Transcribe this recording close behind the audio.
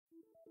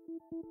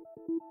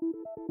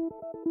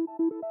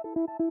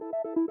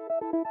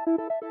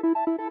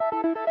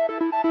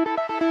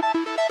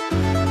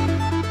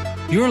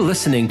You're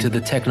listening to the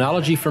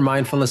Technology for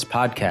Mindfulness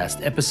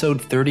podcast, episode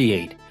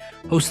 38,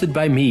 hosted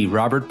by me,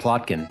 Robert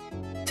Plotkin.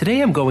 Today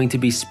I'm going to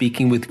be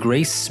speaking with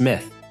Grace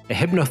Smith, a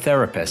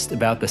hypnotherapist,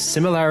 about the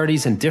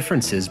similarities and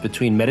differences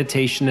between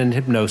meditation and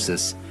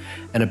hypnosis,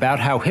 and about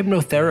how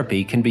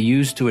hypnotherapy can be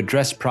used to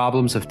address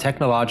problems of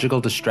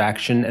technological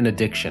distraction and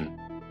addiction.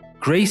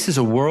 Grace is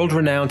a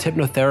world-renowned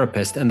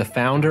hypnotherapist and the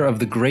founder of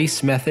the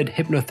Grace Method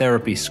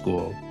Hypnotherapy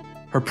School.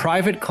 Her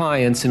private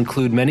clients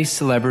include many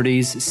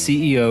celebrities,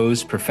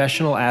 CEOs,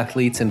 professional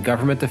athletes, and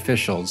government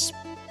officials.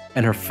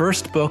 And her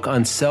first book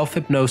on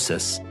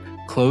self-hypnosis,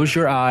 Close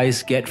Your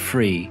Eyes, Get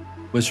Free,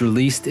 was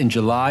released in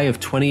July of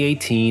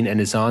 2018 and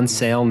is on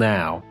sale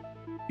now.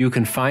 You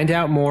can find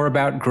out more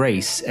about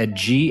Grace at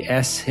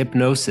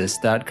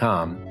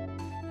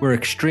gshypnosis.com. We're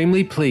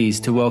extremely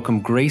pleased to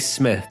welcome Grace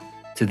Smith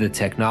to the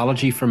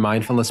Technology for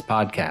Mindfulness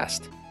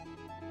podcast.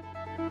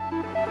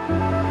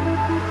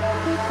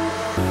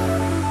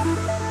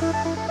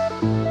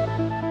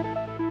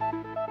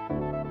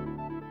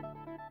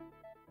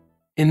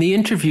 In the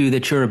interview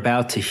that you're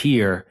about to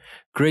hear,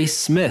 Grace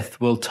Smith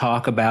will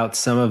talk about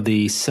some of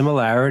the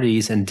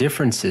similarities and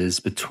differences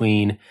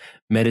between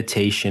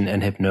meditation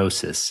and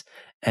hypnosis.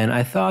 And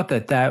I thought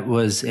that that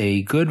was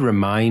a good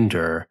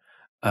reminder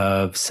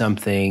of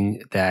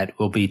something that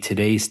will be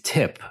today's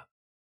tip,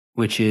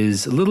 which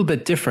is a little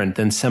bit different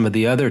than some of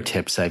the other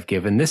tips I've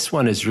given. This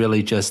one is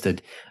really just a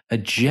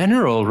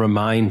general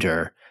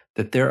reminder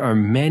that there are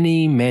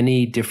many,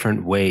 many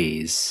different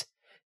ways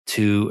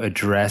to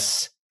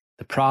address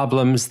the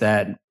problems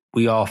that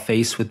we all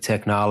face with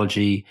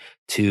technology,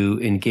 to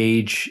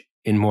engage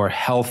in more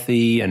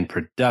healthy and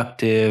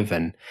productive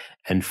and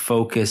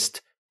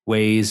focused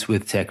ways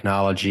with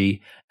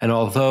technology. And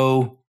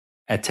although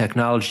at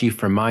Technology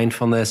for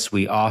Mindfulness,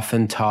 we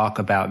often talk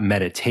about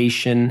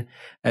meditation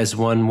as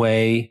one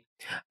way,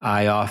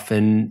 I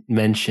often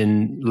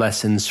mention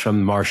lessons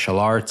from martial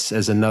arts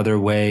as another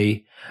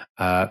way.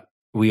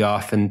 We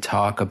often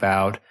talk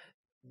about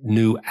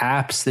new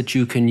apps that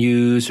you can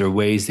use or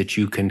ways that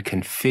you can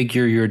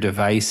configure your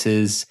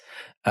devices.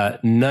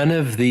 None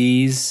of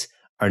these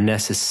are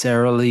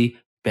necessarily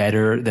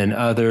better than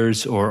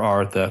others or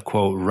are the,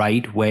 quote,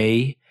 right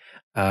way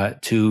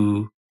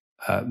to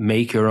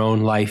make your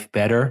own life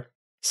better.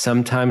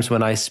 Sometimes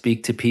when I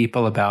speak to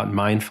people about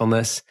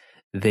mindfulness,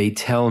 they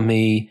tell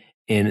me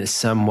in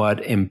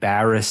somewhat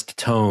embarrassed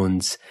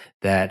tones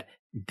that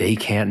they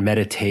can't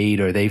meditate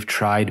or they've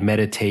tried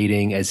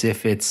meditating, as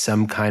if it's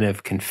some kind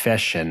of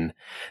confession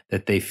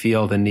that they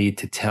feel the need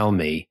to tell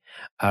me,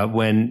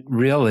 when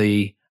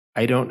really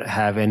I don't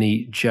have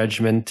any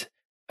judgment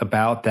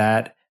about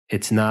that.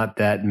 It's not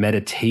that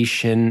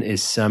meditation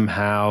is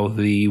somehow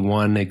the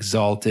one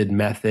exalted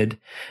method.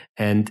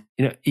 And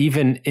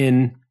even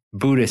in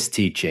Buddhist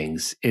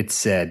teachings, it's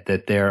said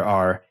that there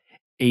are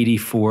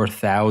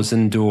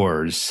 84,000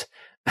 doors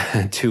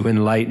to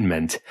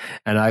enlightenment.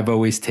 And I've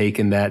always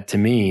taken that to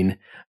mean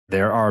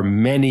there are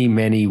many,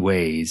 many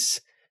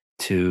ways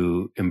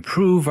to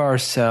improve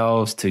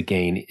ourselves, to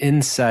gain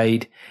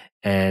insight.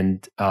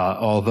 And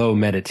although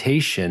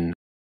meditation,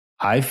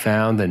 I've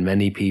found, and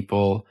many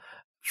people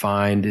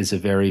find, is a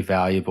very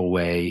valuable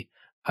way,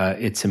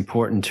 it's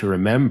important to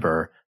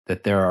remember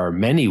that there are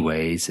many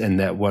ways and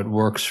that what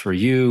works for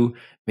you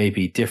may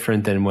be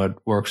different than what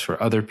works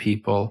for other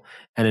people.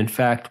 And in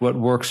fact, what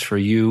works for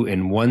you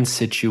in one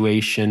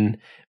situation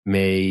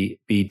may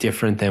be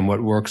different than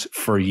what works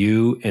for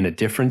you in a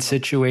different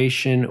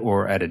situation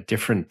or at a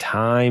different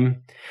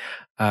time.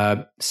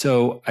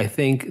 So I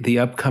think the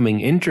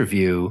upcoming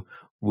interview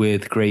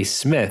with Grace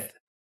Smith,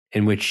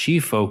 in which she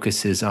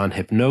focuses on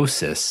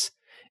hypnosis,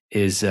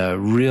 is a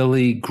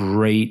really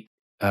great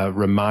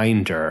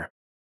reminder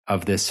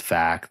of this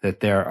fact that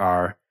there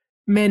are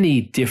many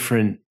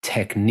different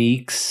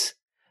techniques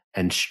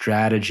and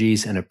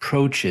strategies and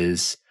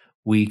approaches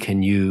we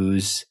can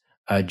use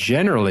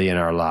generally in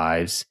our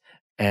lives,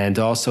 and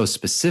also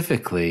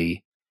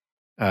specifically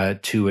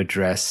to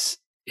address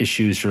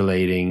issues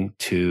relating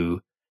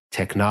to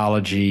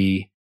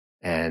technology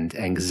and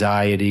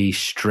anxiety,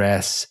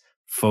 stress,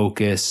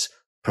 focus,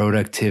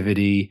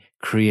 productivity,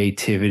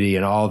 creativity,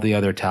 and all the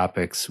other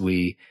topics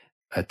we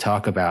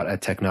talk about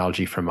at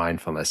Technology for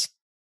Mindfulness.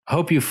 I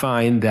hope you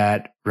find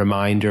that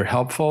reminder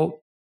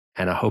helpful,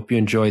 and I hope you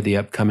enjoy the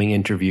upcoming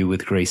interview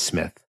with Grace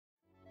Smith.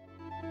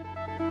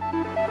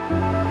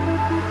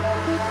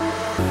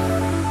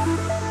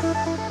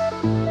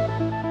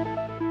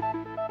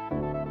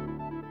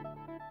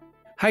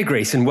 Hi,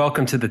 Grace, and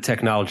welcome to the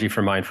Technology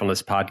for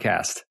Mindfulness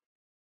podcast.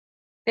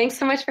 Thanks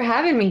so much for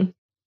having me.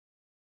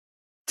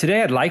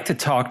 Today, I'd like to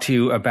talk to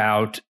you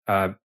about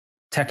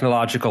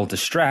technological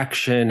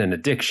distraction and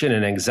addiction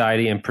and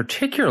anxiety, and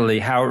particularly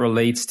how it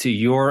relates to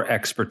your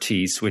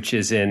expertise, which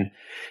is in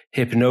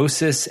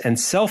hypnosis and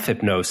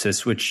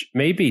self-hypnosis, which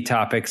may be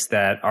topics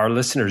that our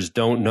listeners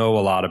don't know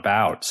a lot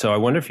about. So I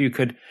wonder if you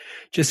could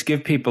just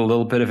give people a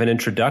little bit of an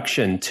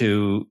introduction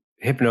to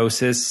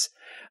hypnosis,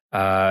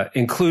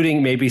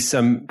 including maybe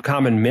some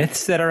common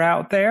myths that are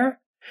out there,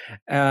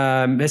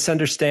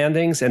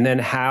 misunderstandings, and then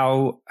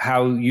how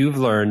you've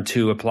learned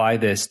to apply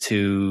this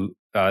to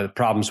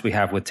problems we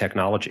have with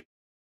technology.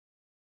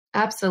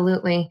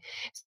 Absolutely.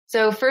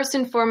 So first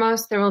and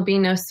foremost, there will be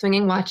no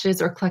swinging watches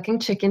or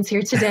clucking chickens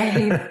here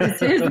today. This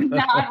is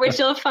not what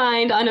you'll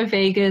find on a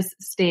Vegas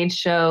stage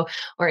show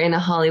or in a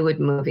Hollywood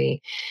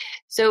movie.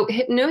 So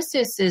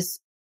hypnosis is,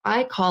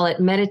 I call it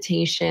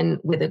meditation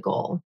with a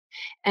goal.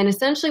 And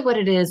essentially what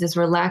it is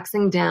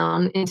relaxing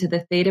down into the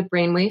theta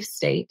brainwave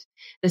state,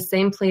 the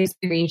same place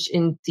we reach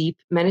in deep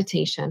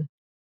meditation.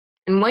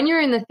 And when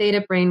you're in the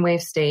theta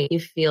brainwave state, you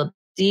feel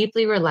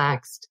deeply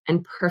relaxed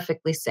and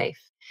perfectly safe.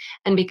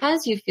 And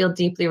because you feel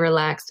deeply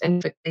relaxed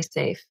and perfectly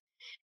safe,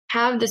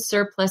 have the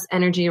surplus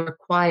energy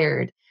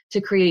required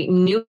to create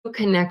new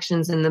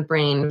connections in the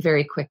brain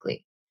very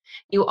quickly.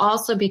 You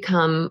also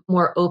become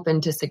more open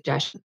to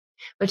suggestions,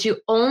 but you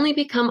only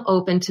become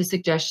open to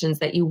suggestions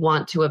that you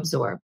want to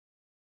absorb.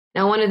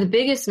 Now, one of the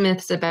biggest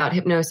myths about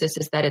hypnosis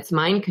is that it's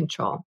mind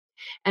control.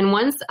 And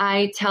once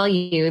I tell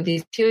you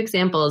these two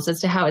examples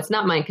as to how it's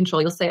not mind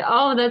control, you'll say,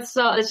 oh,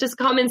 it's just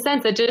common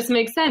sense. It just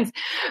makes sense.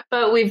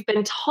 But we've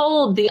been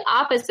told the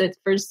opposite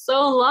for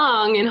so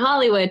long in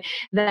Hollywood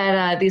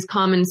that these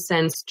common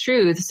sense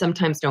truths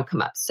sometimes don't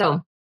come up.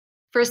 So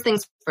first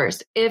things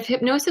first, if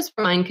hypnosis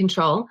were mind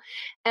control,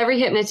 every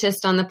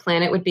hypnotist on the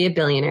planet would be a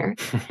billionaire.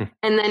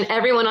 And then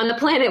everyone on the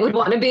planet would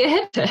want to be a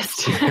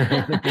hypnotist.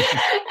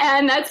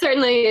 And that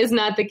certainly is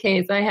not the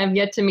case. I have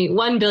yet to meet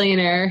one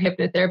billionaire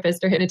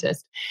hypnotherapist or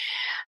hypnotist.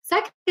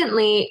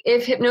 Secondly,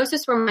 if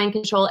hypnosis were mind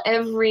control,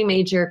 every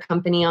major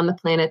company on the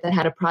planet that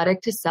had a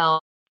product to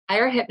sell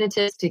hire a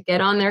hypnotist to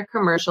get on their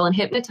commercial and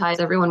hypnotize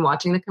everyone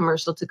watching the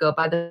commercial to go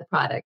buy the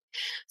product.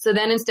 So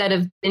then instead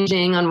of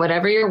binging on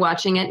whatever you're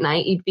watching at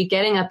night, you'd be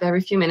getting up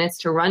every few minutes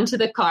to run to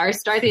the car,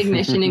 start the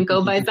ignition, and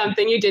go buy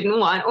something you didn't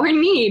want or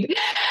need.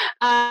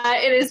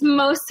 It is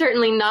most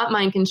certainly not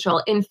mind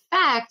control. In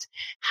fact,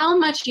 how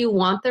much you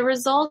want the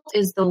result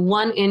is the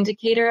one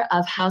indicator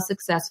of how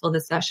successful the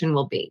session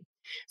will be.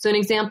 So an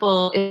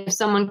example, if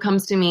someone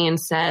comes to me and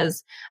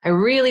says, I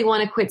really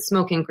want to quit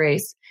smoking,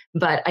 Grace,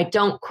 but I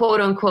don't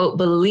quote unquote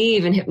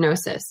believe in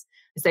hypnosis.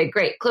 I say,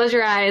 great, close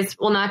your eyes.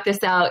 We'll knock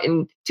this out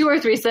in 2 or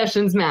 3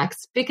 sessions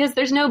max, because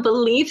there's no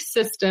belief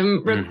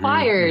system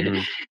required.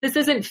 This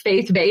isn't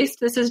faith-based.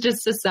 This is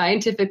just a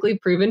scientifically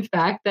proven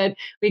fact that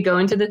we go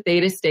into the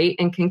theta state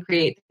and can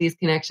create these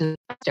connections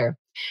faster.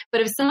 But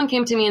if someone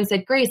came to me and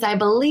said, Grace, I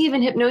believe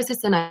in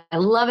hypnosis and I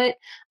love it.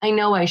 I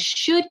know I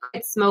should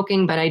quit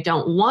smoking, but I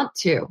don't want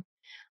to.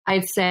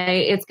 I'd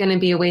say it's going to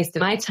be a waste of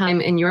my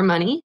time and your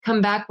money.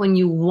 Come back when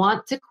you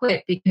want to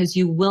quit, because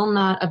you will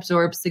not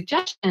absorb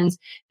suggestions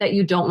that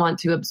you don't want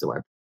to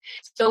absorb.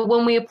 So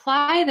when we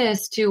apply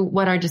this to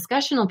what our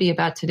discussion will be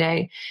about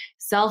today,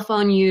 cell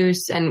phone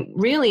use and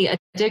really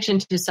addiction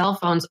to cell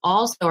phones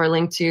also are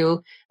linked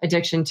to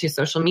addiction to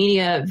social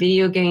media,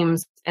 video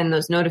games, and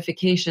those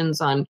notifications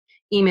on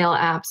email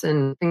apps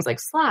and things like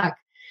Slack.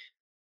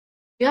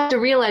 You have to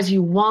realize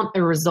you want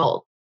the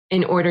result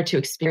in order to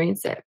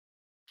experience it.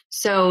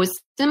 So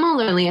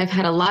similarly, I've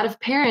had a lot of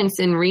parents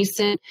in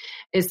recent,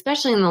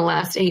 especially in the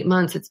last 8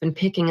 months, it's been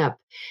picking up.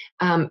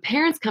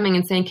 Parents coming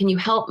and saying, can you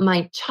help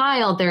my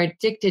child? They're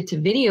addicted to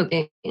video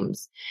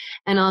games.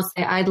 And I'll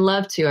say, I'd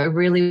love to, I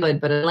really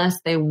would. But unless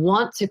they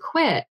want to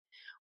quit,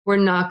 we're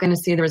not going to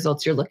see the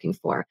results you're looking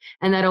for.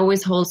 And that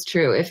always holds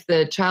true. If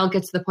the child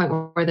gets to the point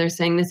where they're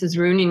saying, this is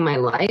ruining my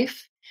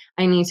life,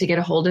 I need to get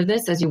a hold of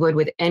this, as you would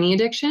with any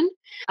addiction,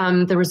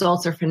 the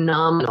results are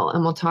phenomenal.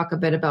 And we'll talk a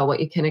bit about what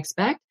you can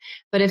expect.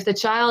 But if the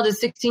child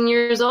is 16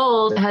 years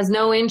old, has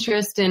no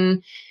interest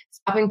in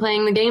stopping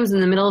playing the games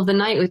in the middle of the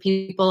night with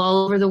people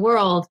all over the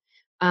world,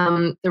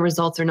 the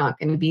results are not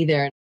going to be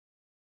there.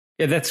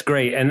 Yeah, that's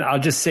great. And I'll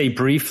just say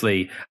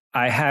briefly,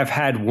 I have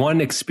had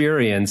one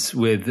experience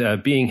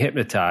with being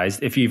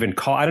hypnotized. If you even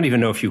I don't even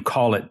know if you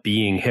call it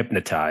being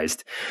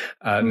hypnotized.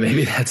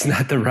 Maybe that's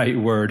not the right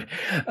word.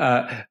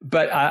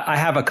 But I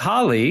have a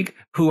colleague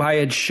who I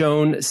had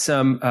shown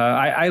some,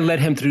 I led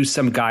him through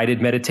some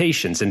guided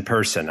meditations in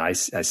person. I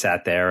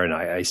sat there and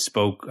I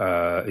spoke,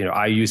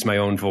 I used my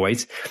own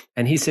voice.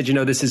 And he said,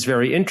 this is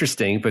very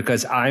interesting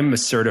because I'm a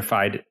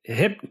certified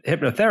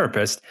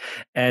hypnotherapist.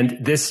 And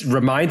this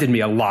reminded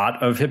me a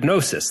lot of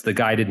hypnosis, the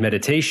guided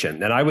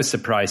meditation. And I was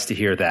surprised to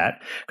hear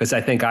that, because I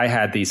think I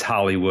had these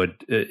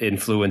Hollywood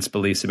influenced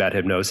beliefs about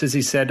hypnosis.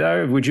 He said,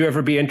 would you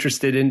ever be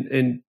interested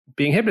in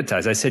being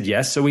hypnotized? I said,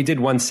 yes. So we did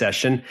one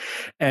session,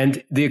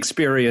 and the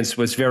experience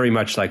was very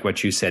much like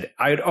what you said.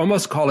 I'd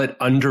almost call it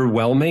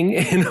underwhelming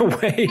in a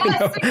way.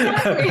 Yes,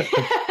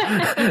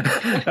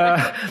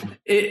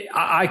 exactly.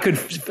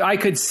 I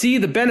could see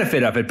the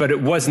benefit of it, but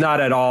it was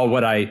not at all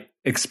what I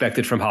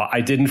expected from Hal.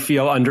 I didn't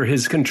feel under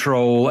his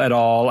control at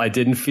all. I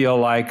didn't feel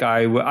like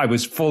I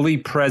was fully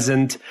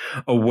present,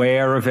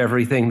 aware of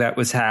everything that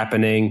was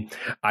happening.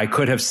 I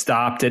could have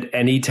stopped at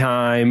any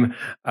time.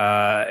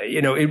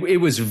 It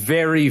was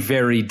very,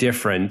 very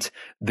different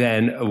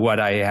than what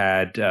I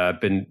had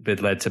been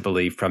led to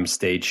believe from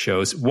stage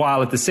shows,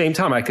 while at the same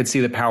time I could see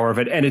the power of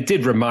it. And it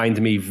did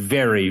remind me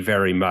very,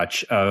 very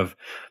much of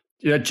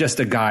just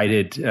a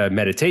guided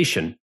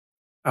meditation.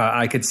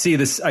 I could see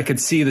this. I could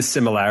see the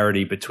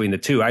similarity between the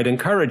two. I'd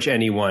encourage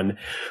anyone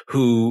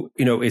who,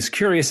 is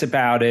curious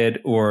about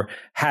it or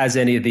has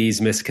any of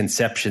these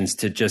misconceptions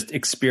to just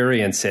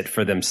experience it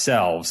for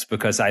themselves,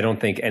 because I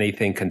don't think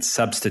anything can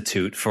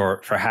substitute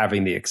for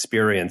having the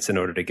experience in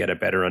order to get a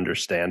better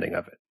understanding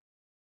of it.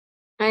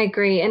 I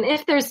agree. And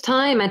if there's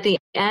time at the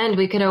end,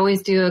 we could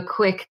always do a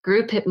quick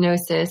group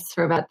hypnosis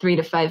for about 3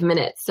 to 5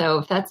 minutes. So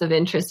if that's of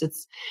interest,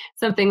 it's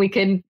something we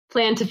could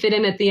plan to fit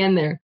in at the end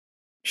there.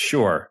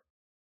 Sure.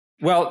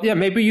 Well, yeah,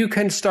 maybe you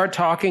can start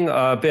talking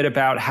a bit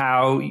about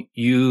how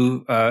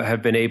you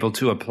have been able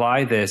to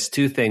apply this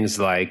to things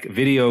like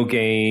video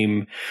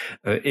game,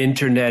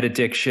 internet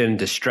addiction,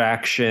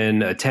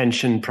 distraction,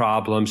 attention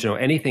problems,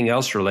 anything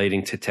else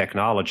relating to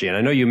technology. And I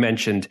know you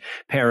mentioned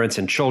parents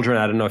and children.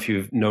 I don't know if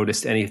you've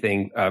noticed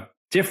anything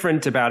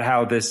different about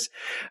how this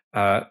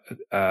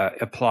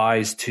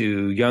applies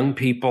to young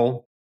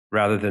people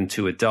rather than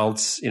to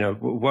adults.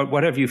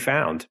 What have you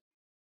found?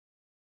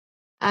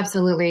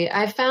 Absolutely.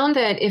 I found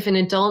that if an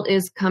adult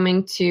is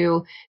coming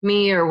to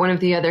me or one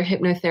of the other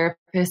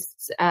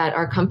hypnotherapists at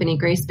our company,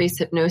 Grace-Based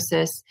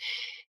Hypnosis,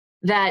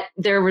 that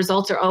their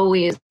results are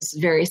always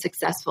very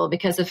successful,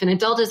 because if an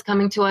adult is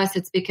coming to us,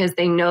 it's because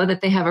they know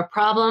that they have a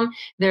problem.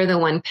 They're the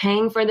one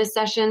paying for the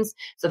sessions,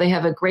 so they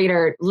have a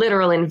greater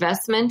literal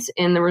investment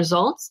in the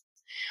results.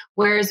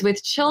 Whereas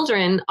with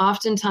children,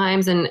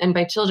 oftentimes, and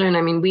by children,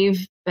 I mean,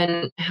 we've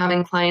been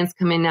having clients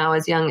come in now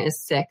as young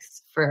as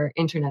 6 for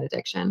internet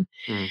addiction,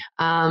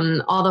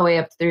 all the way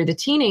up through the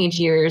teenage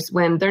years,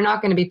 when they're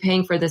not going to be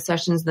paying for the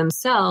sessions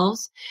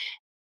themselves,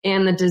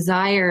 and the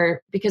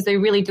desire, because they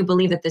really do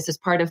believe that this is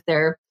part of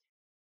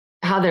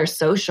how they're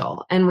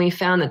social. And we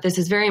found that this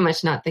is very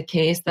much not the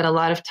case, that a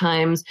lot of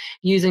times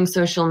using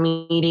social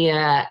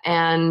media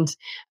and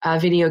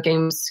video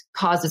games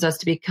causes us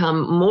to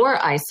become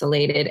more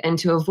isolated and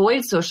to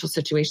avoid social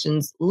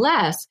situations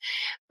less.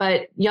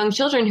 But young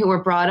children who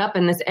were brought up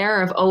in this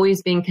era of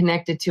always being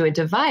connected to a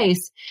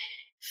device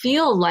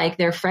feel like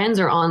their friends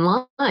are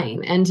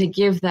online, and to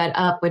give that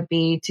up would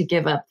be to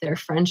give up their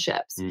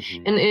friendships.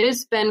 Mm-hmm. And it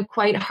has been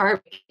quite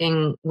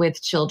heartbreaking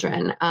with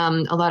children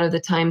a lot of the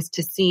times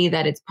to see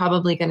that it's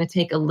probably going to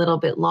take a little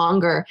bit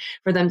longer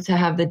for them to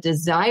have the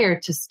desire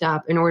to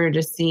stop in order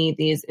to see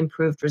these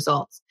improved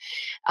results.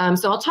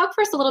 So I'll talk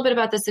first a little bit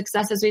about the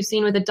successes we've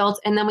seen with adults,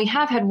 and then we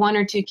have had 1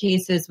 or 2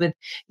 cases with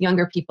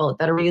younger people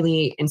that are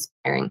really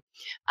inspiring.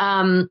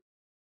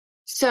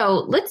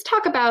 So let's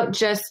talk about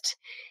just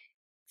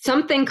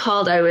something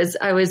called, I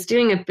was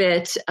doing a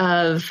bit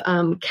of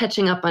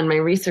catching up on my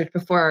research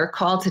before our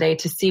call today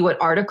to see what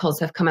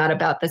articles have come out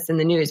about this in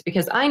the news,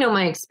 because I know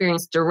my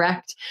experience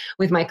direct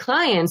with my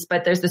clients,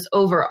 but there's this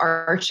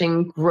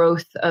overarching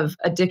growth of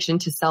addiction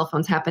to cell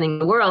phones happening in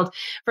the world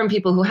from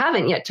people who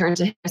haven't yet turned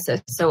to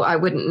hypnosis. So I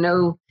wouldn't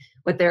know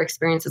what their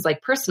experience is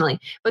like personally,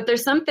 but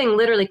there's something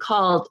literally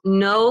called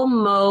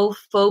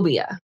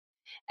nomophobia.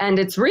 And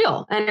it's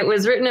real. And it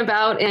was written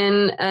about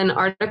in an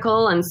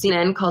article on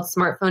CNN called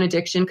Smartphone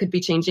Addiction Could Be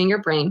Changing Your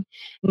Brain.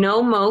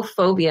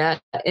 Nomophobia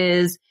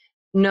is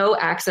no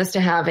access to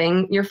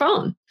having your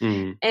phone.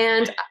 Mm.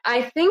 And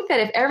I think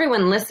that if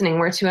everyone listening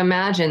were to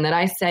imagine that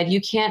I said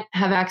you can't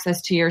have access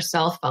to your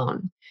cell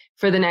phone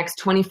for the next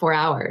 24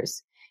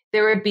 hours,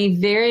 there would be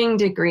varying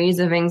degrees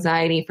of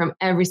anxiety from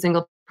every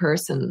single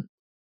person.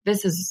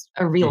 This is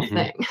a real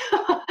thing.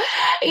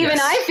 Even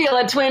yes. I feel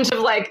a twinge of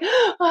like,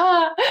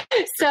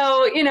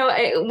 So,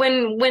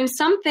 when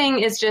something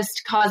is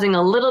just causing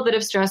a little bit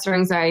of stress or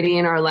anxiety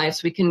in our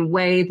lives, we can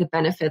weigh the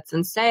benefits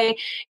and say,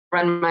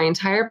 run my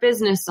entire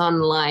business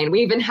online. We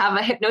even have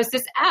a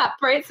hypnosis app,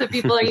 right? So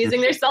people are using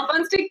their cell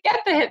phones to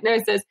get the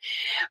hypnosis.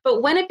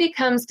 But when it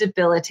becomes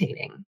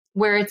debilitating,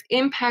 where it's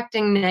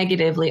impacting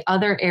negatively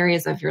other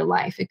areas of your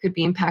life, it could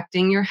be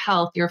impacting your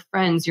health, your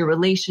friends, your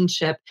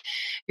relationship.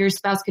 Your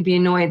spouse could be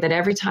annoyed that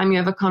every time you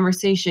have a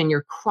conversation,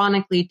 you're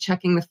chronically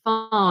checking the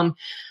phone,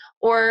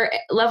 or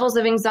levels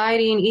of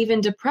anxiety and even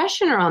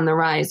depression are on the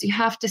rise. You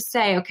have to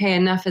say, okay,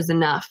 enough is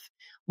enough.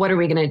 What are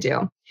we going to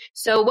do?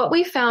 So what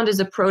we found is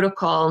a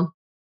protocol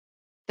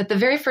that the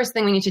very first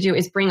thing we need to do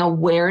is bring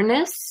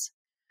awareness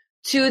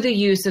to the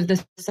use of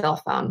the cell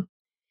phone,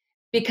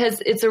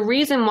 because it's a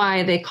reason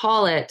why they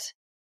call it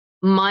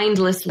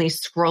mindlessly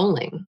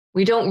scrolling.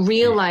 We don't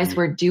realize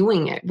we're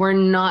doing it. We're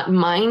not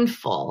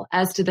mindful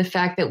as to the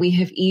fact that we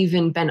have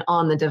even been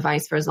on the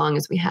device for as long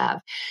as we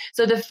have.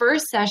 So the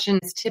first session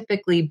is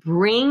typically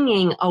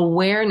bringing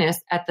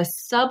awareness at the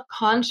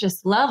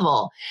subconscious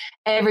level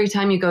every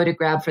time you go to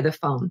grab for the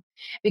phone.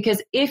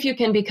 Because if you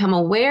can become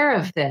aware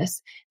of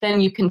this, then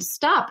you can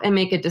stop and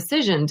make a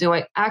decision. Do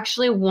I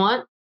actually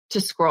want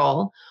to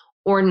scroll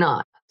or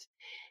not.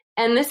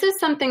 And this is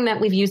something that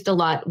we've used a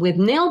lot with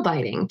nail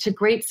biting to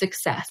great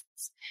success.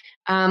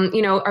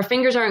 Our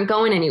fingers aren't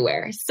going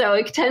anywhere. So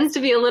it tends to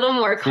be a little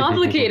more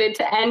complicated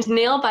to end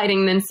nail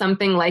biting than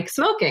something like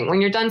smoking.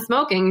 When you're done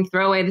smoking, you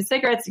throw away the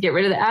cigarettes, you get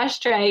rid of the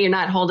ashtray, you're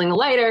not holding a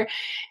lighter.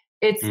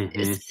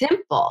 It's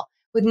simple.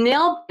 With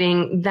nail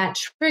biting, that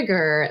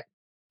trigger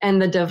and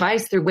the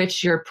device through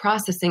which you're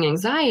processing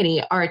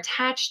anxiety are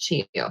attached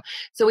to you.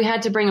 So we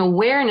had to bring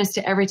awareness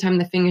to every time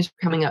the fingers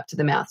were coming up to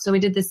the mouth. So we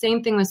did the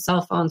same thing with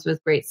cell phones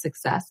with great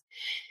success.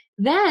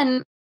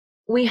 Then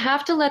we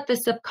have to let the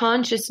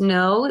subconscious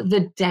know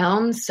the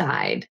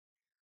downside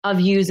of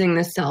using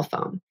the cell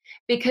phone.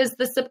 Because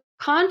the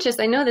subconscious,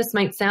 I know this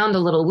might sound a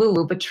little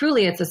woo-woo, but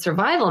truly it's a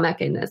survival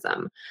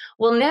mechanism,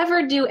 will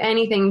never do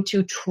anything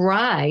to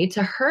try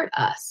to hurt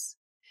us.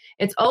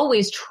 It's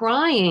always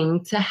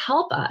trying to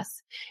help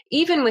us.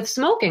 Even with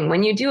smoking,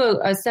 when you do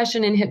a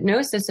session in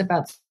hypnosis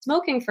about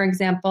smoking, for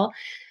example,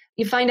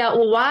 you find out,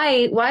 well,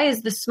 why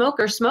is the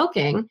smoker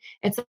smoking?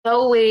 It's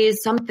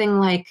always something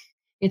like,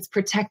 it's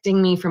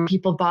protecting me from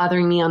people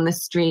bothering me on the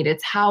street.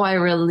 It's how I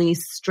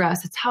release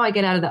stress. It's how I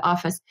get out of the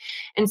office.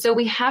 And so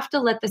we have to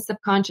let the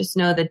subconscious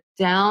know the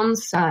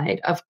downside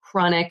of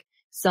chronic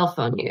cell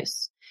phone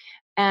use.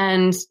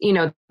 And,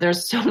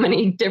 there's so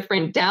many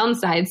different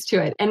downsides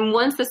to it. And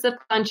once the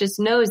subconscious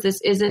knows this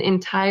isn't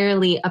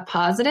entirely a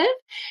positive,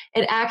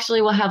 it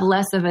actually will have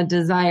less of a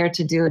desire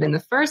to do it in the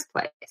first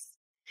place.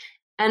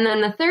 And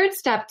then the third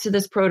step to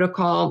this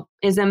protocol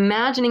is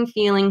imagining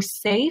feeling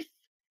safe,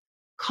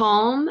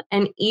 calm,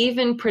 and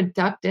even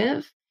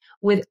productive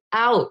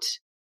without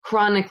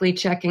chronically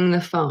checking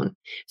the phone.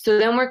 So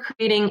then we're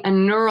creating a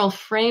neural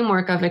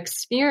framework of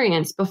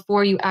experience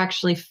before you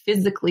actually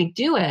physically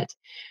do it,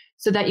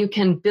 so that you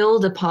can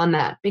build upon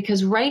that.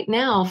 Because right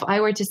now, if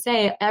I were to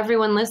say,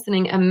 everyone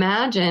listening,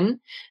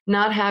 imagine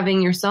not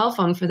having your cell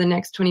phone for the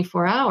next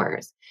 24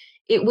 hours,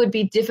 it would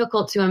be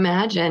difficult to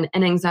imagine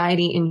and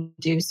anxiety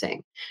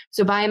inducing.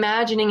 So by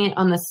imagining it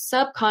on the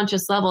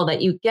subconscious level,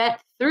 that you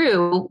get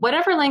through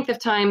whatever length of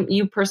time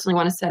you personally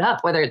want to set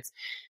up, whether it's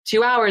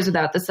 2 hours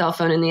without the cell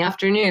phone in the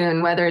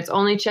afternoon, whether it's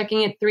only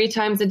checking it 3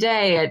 times a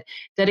day at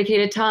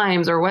dedicated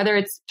times, or whether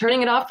it's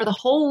turning it off for the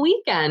whole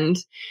weekend,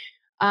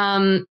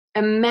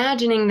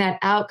 imagining that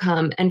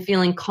outcome and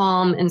feeling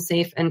calm and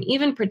safe and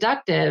even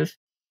productive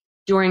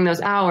during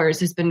those hours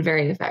has been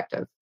very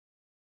effective.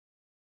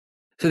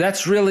 So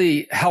that's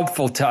really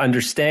helpful to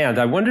understand.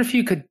 I wonder if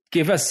you could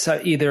give us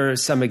either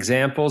some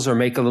examples or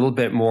make a little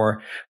bit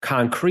more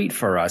concrete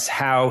for us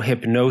how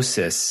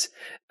hypnosis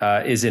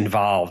is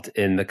involved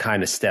in the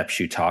kind of steps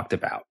you talked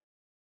about.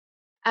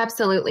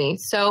 Absolutely.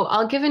 So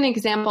I'll give an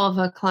example of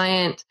a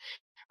client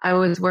I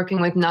was working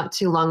with not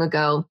too long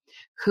ago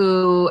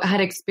who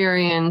had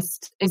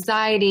experienced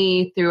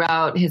anxiety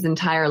throughout his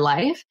entire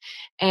life.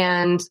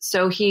 And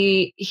so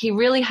he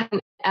really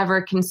hadn't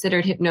ever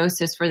considered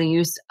hypnosis for the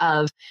use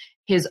of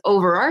his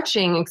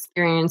overarching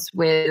experience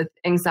with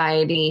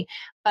anxiety,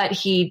 but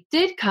he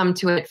did come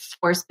to it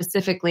for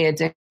specifically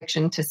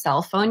addiction to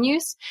cell phone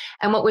use.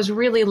 And what was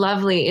really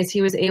lovely is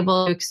he was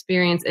able to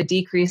experience a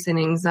decrease in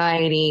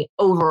anxiety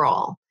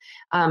overall.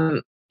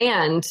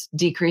 And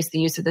decrease the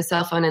use of the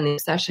cell phone and the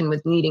obsession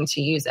with needing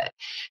to use it.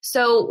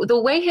 So the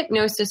way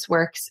hypnosis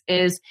works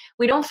is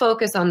we don't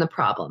focus on the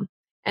problem.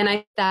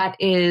 And that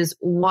is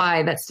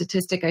why that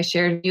statistic I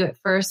shared with you at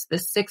first, the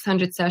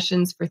 600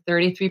 sessions for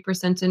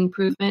 33%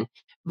 improvement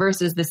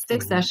versus the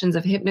 6 sessions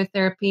of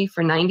hypnotherapy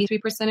for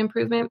 93%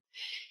 improvement.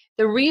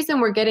 The reason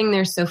we're getting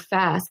there so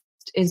fast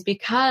is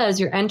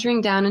because you're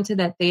entering down into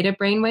that theta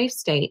brainwave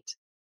state,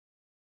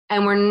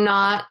 and we're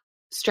not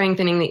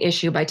strengthening the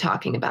issue by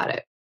talking about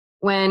it.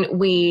 When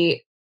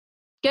we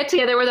get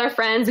together with our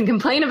friends and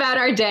complain about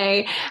our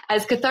day,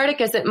 as cathartic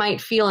as it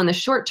might feel in the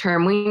short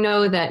term, we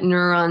know that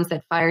neurons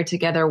that fire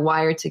together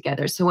wire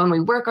together. So when we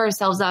work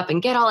ourselves up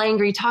and get all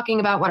angry talking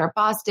about what our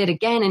boss did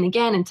again and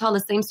again and tell the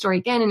same story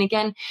again and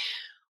again,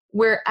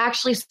 we're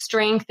actually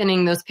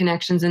strengthening those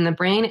connections in the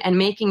brain and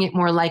making it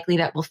more likely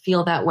that we'll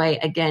feel that way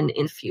again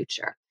in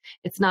future.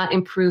 It's not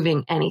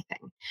improving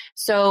anything.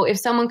 So if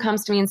someone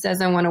comes to me and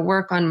says, I want to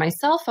work on my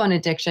cell phone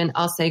addiction,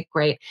 I'll say,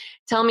 great.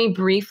 Tell me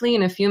briefly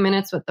in a few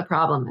minutes what the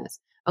problem is.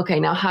 Okay,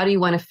 now how do you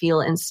want to feel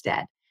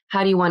instead?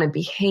 How do you want to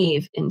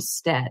behave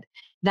instead?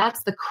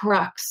 That's the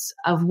crux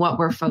of what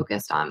we're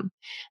focused on.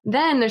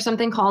 Then there's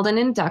something called an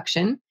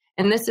induction.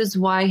 And this is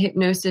why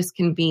hypnosis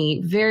can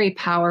be very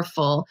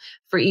powerful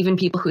for even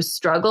people who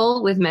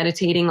struggle with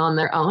meditating on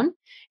their own.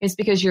 It's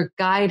because you're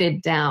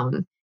guided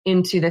down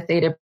into the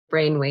theta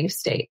brainwave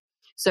state.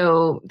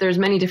 So there's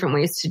many different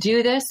ways to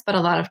do this, but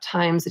a lot of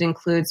times it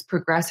includes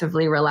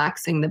progressively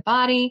relaxing the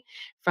body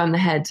from the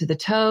head to the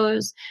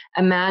toes.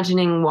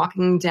 Imagining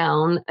walking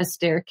down a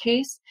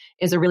staircase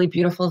is a really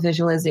beautiful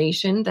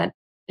visualization that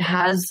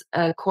has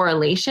a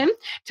correlation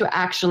to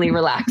actually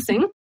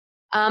relaxing.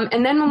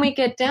 And then when we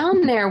get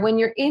down there, when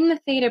you're in the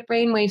theta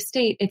brainwave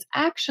state, it's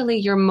actually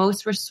your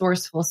most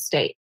resourceful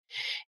state.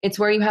 It's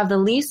where you have the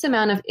least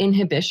amount of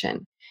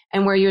inhibition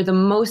and where you're the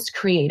most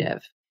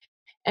creative.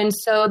 And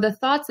so the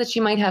thoughts that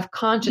you might have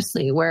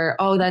consciously where,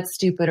 oh, that's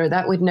stupid, or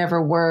that would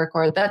never work,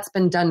 or that's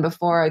been done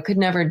before, I could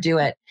never do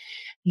it,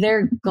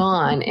 they're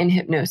gone in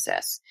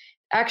hypnosis.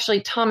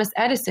 Actually, Thomas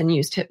Edison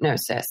used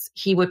hypnosis.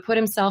 He would put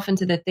himself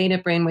into the theta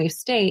brainwave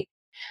state,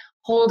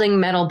 holding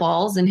metal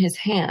balls in his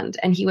hand,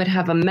 and he would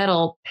have a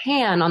metal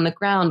pan on the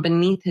ground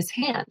beneath his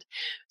hand.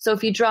 So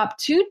if he dropped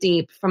too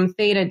deep from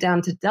theta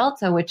down to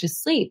delta, which is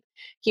sleep,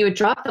 he would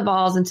drop the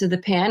balls into the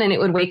pan and it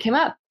would wake him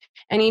up.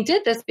 And he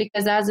did this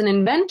because as an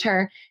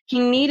inventor, he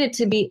needed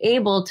to be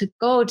able to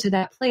go to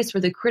that place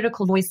where the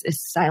critical voice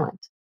is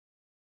silent.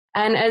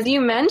 And as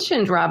you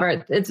mentioned,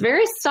 Robert, it's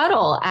very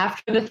subtle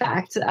after the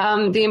fact.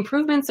 The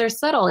improvements are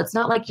subtle. It's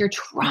not like you're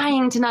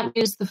trying to not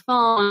use the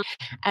phone,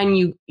 and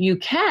you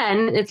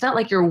can. It's not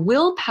like your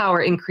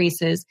willpower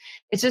increases.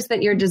 It's just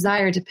that your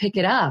desire to pick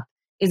it up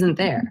isn't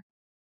there.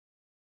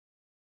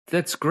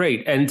 That's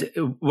great. And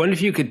wonder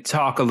if you could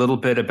talk a little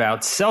bit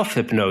about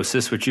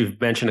self-hypnosis, which you've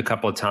mentioned a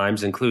couple of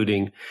times,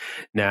 including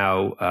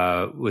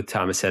now with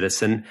Thomas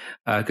Edison,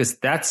 because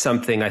that's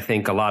something I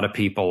think a lot of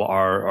people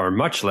are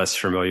much less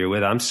familiar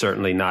with. I'm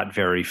certainly not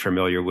very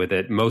familiar with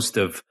it. Most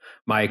of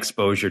my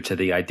exposure to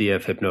the idea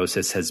of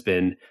hypnosis has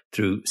been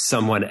through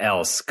someone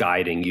else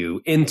guiding you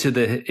into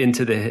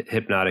the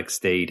hypnotic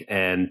state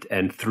and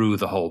through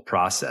the whole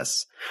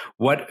process.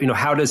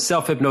 How does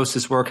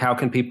self-hypnosis work? How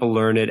can people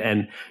learn it?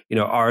 And,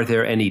 are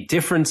there any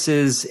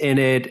differences in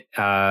it,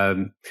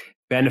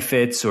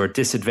 benefits or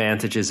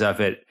disadvantages of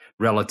it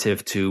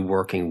relative to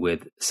working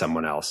with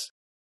someone else?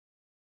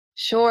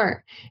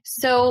 Sure.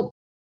 So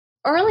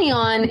early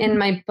on in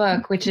my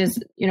book, which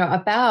is,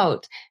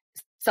 about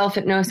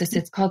self-hypnosis,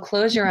 it's called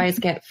Close Your Eyes,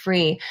 Get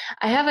Free.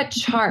 I have a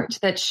chart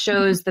that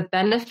shows the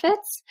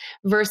benefits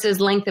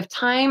versus length of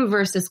time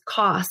versus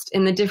cost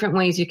in the different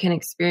ways you can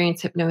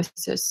experience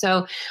hypnosis.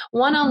 So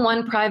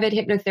one-on-one private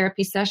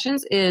hypnotherapy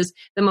sessions is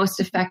the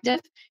most effective.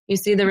 You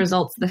see the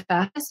results the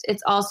fastest.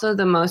 It's also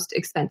the most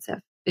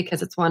expensive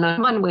because it's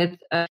one-on-one with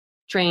a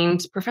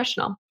trained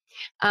professional.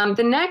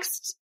 The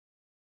next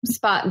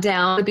spot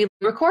down would be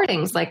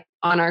recordings, like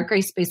on our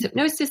Grace-Based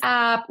Hypnosis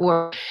app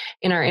or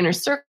in our Inner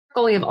Circle.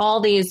 We have all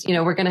these,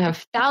 we're going to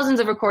have thousands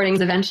of recordings.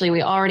 Eventually,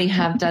 we already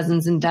have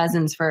dozens and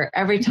dozens for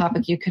every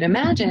topic you could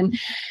imagine.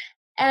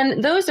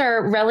 And those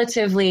are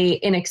relatively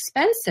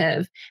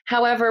inexpensive.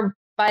 However,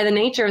 by the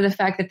nature of the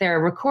fact that they're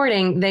a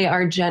recording, they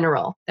are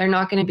general. They're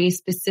not going to be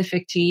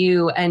specific to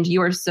you and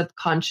your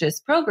subconscious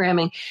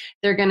programming.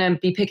 They're going to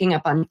be picking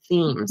up on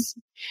themes.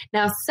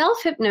 Now,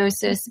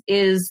 self-hypnosis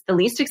is the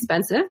least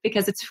expensive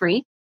because it's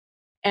free.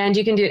 And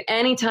you can do it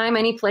anytime,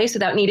 any place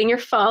without needing your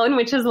phone,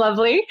 which is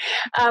lovely,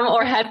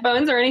 or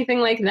headphones or anything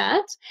like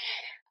that.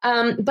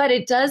 But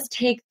it does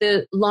take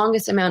the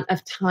longest amount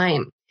of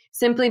time,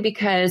 simply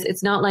because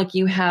it's not like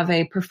you have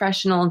a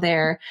professional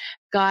there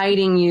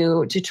guiding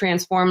you to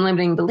transform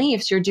limiting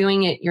beliefs. You're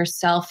doing it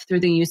yourself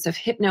through the use of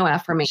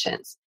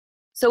hypnoaffirmations.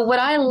 So what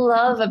I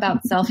love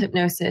about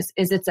self-hypnosis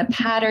is it's a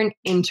pattern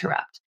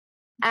interrupt.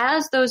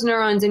 As those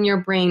neurons in your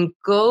brain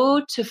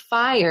go to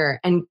fire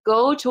and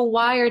go to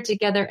wire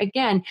together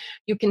again,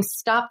 you can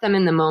stop them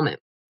in the moment.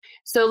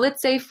 So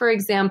let's say, for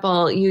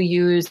example, you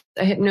use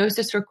a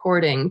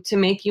recording to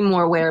make you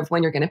more aware of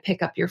when you're going to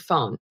pick up your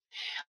phone.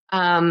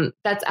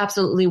 That's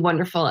absolutely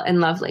wonderful and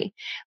lovely.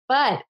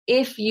 But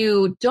if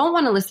you don't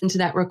want to listen to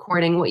that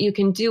recording, what you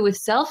can do with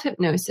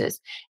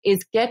self-hypnosis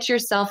is get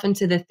yourself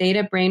into the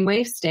theta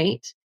brainwave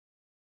state.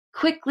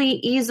 Quickly,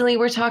 easily,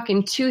 we're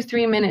talking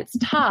 2-3 minutes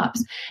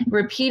tops,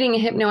 repeating a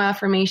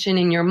hypnoaffirmation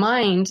in your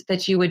mind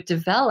that you would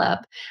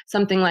develop,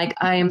 something like,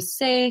 I am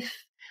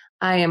safe,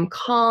 I am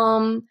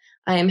calm,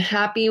 I am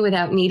happy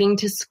without needing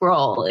to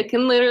scroll. It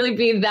can literally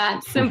be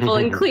that simple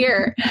and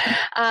clear.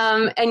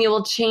 And you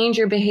will change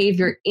your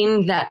behavior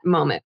in that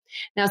moment.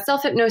 Now,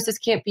 self-hypnosis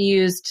can't be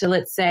used to,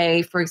 let's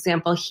say, for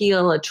example,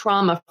 heal a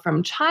trauma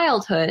from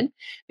childhood,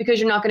 because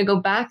you're not going to go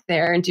back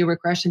there and do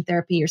regression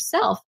therapy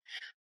yourself.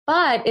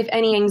 But if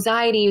any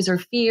anxieties or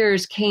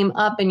fears came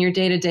up in your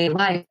day-to-day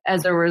life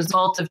as a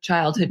result of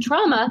childhood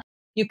trauma,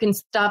 you can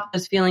stop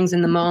those feelings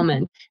in the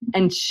moment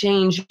and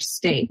change your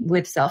state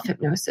with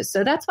self-hypnosis.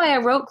 So that's why I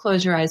wrote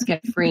Close Your Eyes,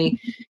 Get Free,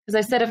 because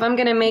I said if I'm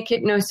going to make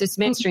hypnosis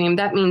mainstream,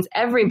 that means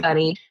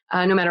everybody,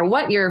 no matter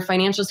what your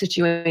financial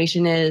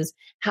situation is,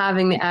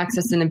 having the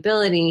access and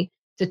ability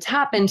to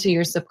tap into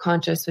your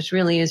subconscious, which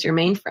really is your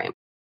mainframe.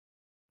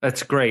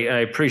 That's great. I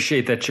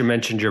appreciate that you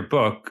mentioned your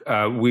book.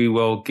 We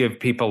will give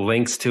people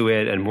links to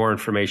it and more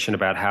information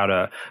about how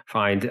to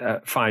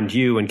find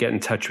you and get in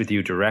touch with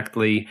you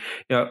directly.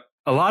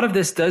 A lot of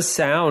this does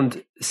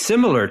sound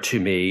similar to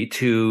me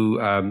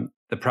to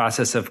the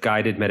process of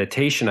guided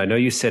meditation. I know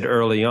you said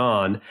early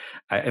on,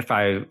 if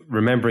I'm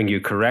remembering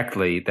you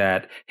correctly,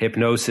 that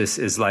hypnosis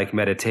is like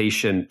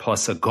meditation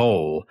plus a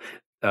goal.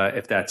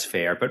 If that's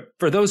fair. But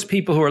for those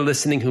people who are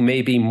listening who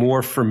may be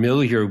more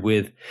familiar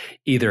with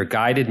either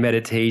guided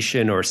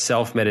meditation or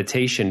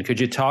self-meditation, could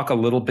you talk a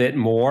little bit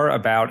more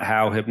about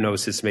how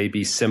hypnosis may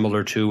be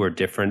similar to or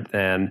different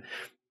than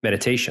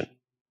meditation?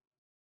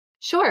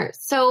 Sure.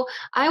 So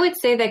I would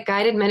say that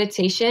guided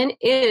meditation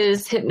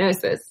is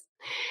hypnosis.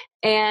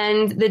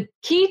 And the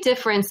key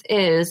difference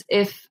is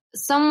if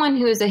someone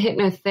who is a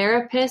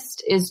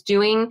hypnotherapist is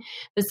doing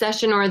the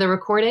session or the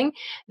recording,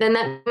 then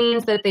that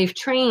means that they've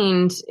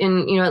trained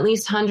in, at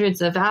least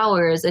hundreds of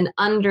hours in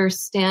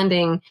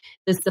understanding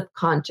the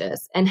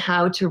subconscious and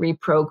how to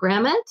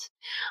reprogram it.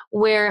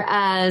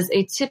 Whereas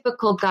a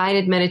typical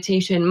guided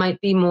meditation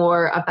might be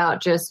more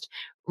about just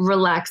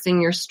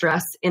relaxing your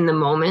stress in the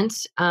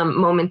moment,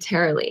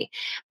 momentarily.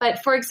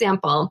 But for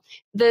example,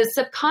 the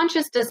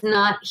subconscious does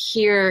not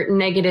hear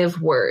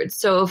negative words.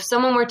 So if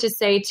someone were to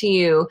say to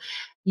you,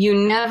 you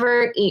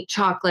never eat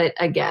chocolate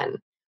again,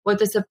 what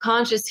the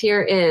subconscious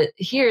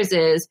hears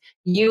is,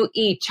 you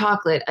eat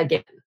chocolate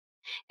again.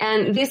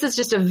 And this is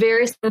just a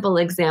very simple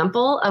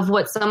example of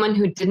what someone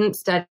who didn't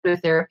study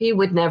therapy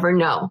would never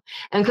know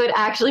and could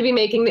actually be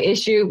making the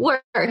issue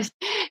worse.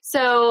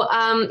 So,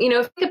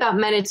 think about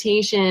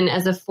meditation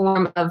as a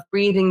form of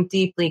breathing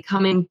deeply,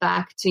 coming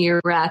back to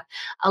your breath,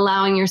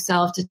 allowing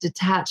yourself to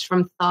detach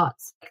from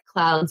thoughts like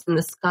clouds in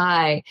the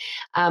sky,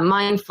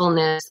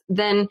 mindfulness,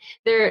 then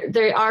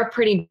they are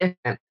pretty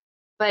different.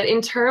 But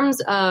in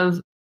terms of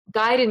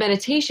guided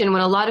meditation,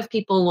 what a lot of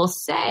people will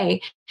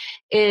say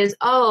is,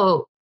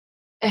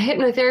 a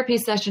hypnotherapy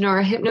session or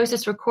a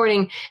hypnosis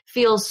recording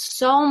feels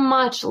so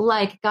much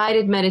like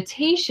guided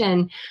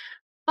meditation,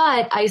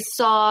 but I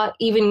saw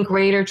even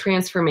greater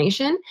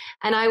transformation.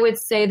 And I would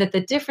say that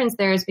the difference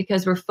there is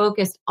because we're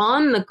focused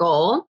on the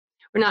goal.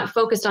 We're not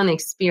focused on the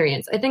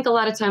experience. I think a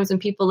lot of times when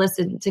people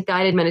listen to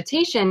guided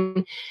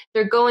meditation,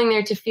 they're going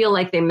there to feel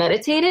like they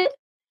meditated,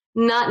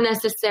 not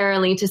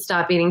necessarily to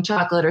stop eating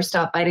chocolate or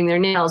stop biting their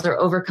nails or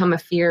overcome a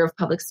fear of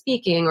public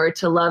speaking or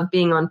to love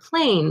being on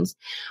planes.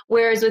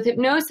 Whereas with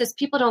hypnosis,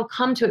 people don't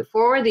come to it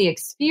for the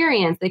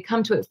experience. They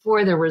come to it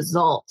for the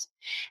result.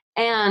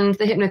 And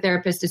the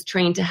hypnotherapist is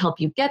trained to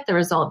help you get the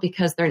result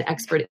because they're an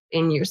expert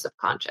in your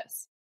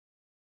subconscious.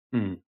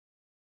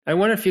 I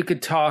wonder if you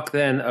could talk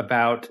then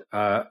about,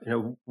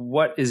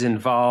 what is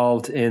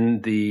involved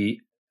in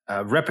the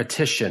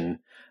repetition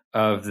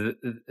of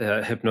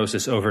the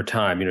hypnosis over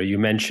time. You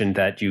mentioned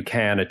that you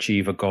can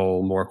achieve a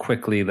goal more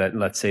quickly,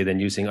 let's say, than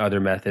using other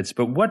methods.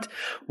 But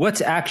what's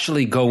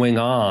actually going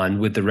on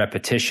with the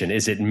repetition?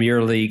 Is it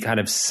merely kind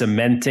of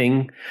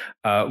cementing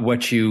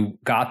what you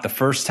got the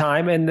first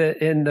time in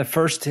the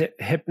first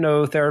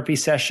hypnotherapy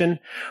session,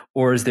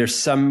 or is there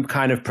some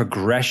kind of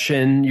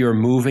progression you're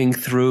moving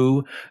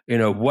through?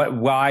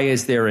 Why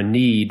is there a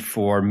need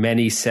for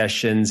many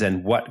sessions,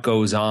 and what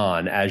goes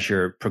on as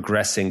you're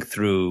progressing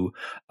through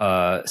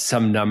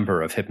some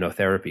number of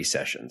hypnotherapy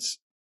sessions?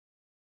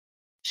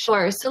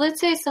 Sure. So let's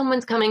say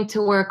someone's coming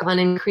to work on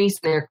increasing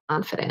their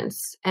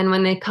confidence. And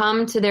when they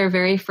come to their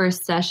very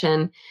first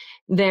session,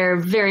 they're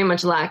very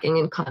much lacking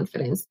in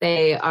confidence.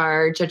 They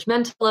are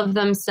judgmental of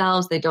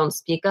themselves. They don't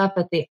speak up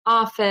at the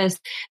office.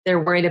 They're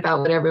worried about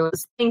what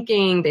everyone's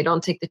thinking. They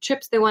don't take the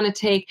trips they want to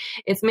take.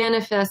 It's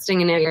manifesting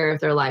in every area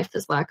of their life,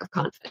 this lack of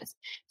confidence.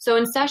 So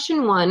in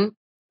session one,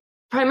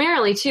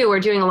 primarily, too, we're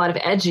doing a lot of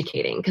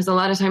educating because a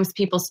lot of times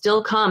people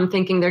still come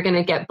thinking they're going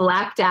to get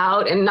blacked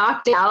out and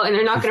knocked out and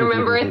they're not going to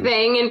remember a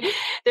thing, and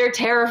they're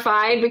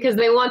terrified because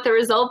they want the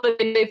result, but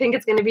they think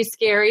it's going to be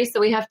scary. So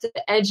we have to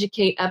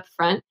educate up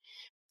front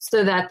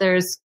so that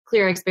there's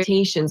clear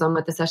expectations on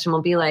what the session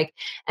will be like.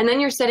 And then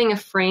you're setting a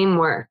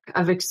framework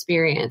of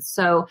experience.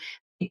 So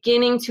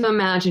beginning to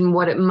imagine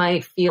what it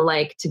might feel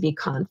like to be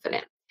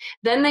confident.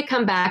 Then they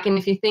come back, and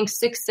if you think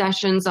 6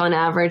 sessions on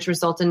average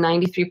result in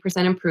 93%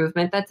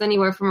 improvement, that's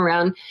anywhere from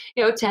around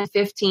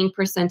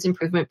 10-15%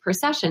 improvement per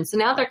session. So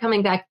now they're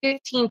coming back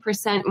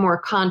 15% more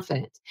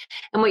confident.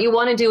 And what you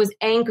want to do is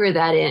anchor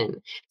that in.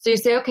 So you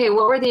say, okay,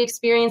 what were the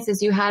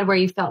experiences you had where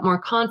you felt more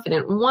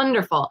confident?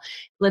 Wonderful.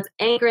 Let's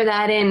anchor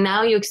that in.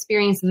 Now you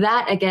experience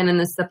that again in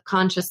the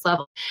subconscious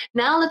level.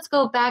 Now let's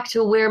go back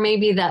to where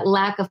maybe that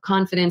lack of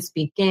confidence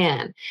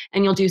began.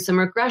 And you'll do some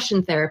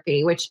regression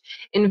therapy, which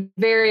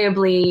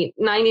invariably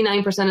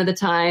 99% of the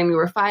time you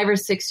were 5 or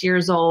 6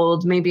 years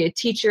old, maybe a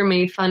teacher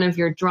made fun of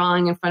your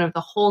drawing in front of the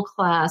whole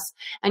class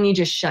and you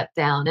just shut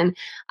down. And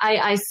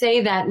I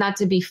say that not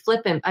to be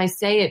flippant. I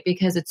say it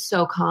because it's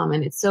so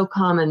common. It's so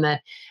common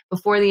that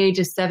before the age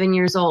of 7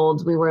 years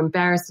old, we were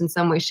embarrassed in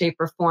some way, shape,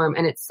 or form,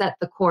 and it set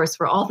the course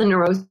for all the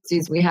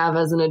neuroses we have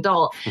as an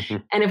adult.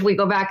 And if we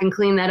go back and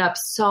clean that up,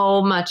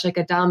 so much like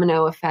a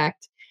domino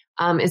effect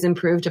is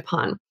improved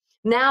upon.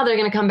 Now they're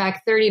going to come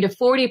back 30 to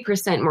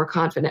 40% more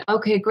confident.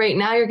 Okay, great.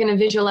 Now you're going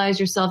to visualize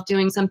yourself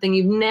doing something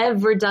you've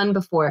never done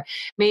before.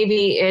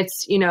 Maybe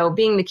it's,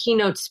 being the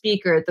keynote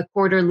speaker at the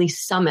quarterly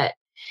summit.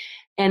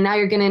 And now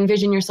you're going to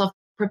envision yourself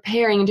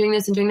preparing and doing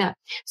this and doing that.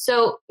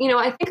 So,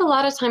 I think a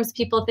lot of times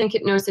people think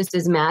hypnosis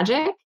is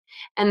magic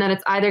and that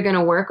it's either going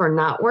to work or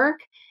not work.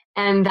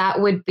 And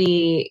that would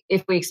be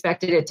if we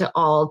expected it to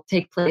all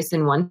take place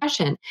in one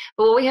session.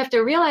 But what we have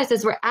to realize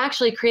is we're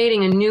actually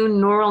creating a new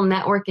neural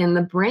network in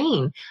the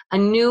brain, a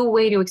new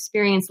way to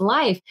experience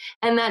life.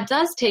 And that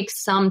does take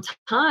some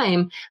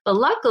time, but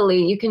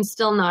luckily you can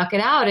still knock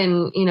it out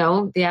in,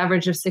 the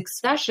average of 6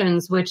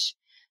 sessions, which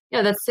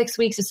that's 6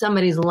 weeks of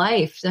somebody's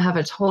life to have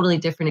a totally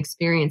different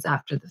experience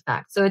after the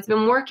fact. So it's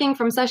been working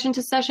from session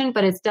to session,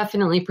 but it's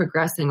definitely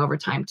progressing over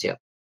time too.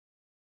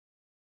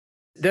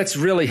 That's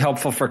really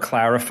helpful for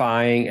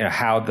clarifying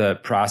how the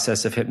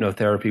process of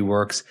hypnotherapy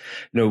works.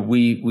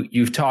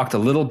 You've talked a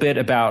little bit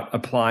about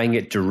applying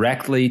it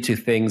directly to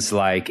things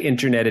like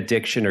internet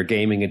addiction or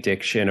gaming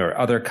addiction or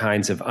other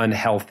kinds of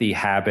unhealthy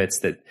habits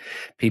that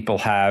people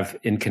have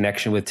in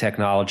connection with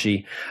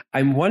technology.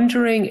 I'm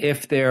wondering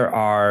if there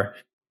are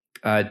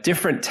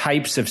different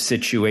types of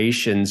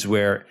situations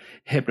where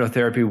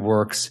hypnotherapy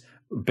works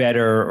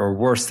better or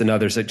worse than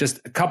others.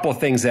 Just a couple of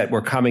things that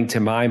were coming to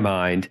my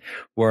mind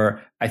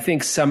were, I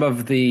think some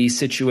of the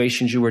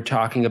situations you were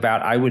talking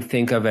about, I would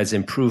think of as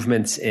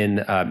improvements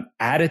in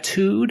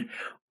attitude,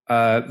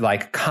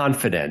 like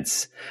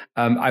confidence.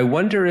 I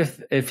wonder if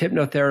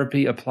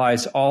hypnotherapy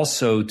applies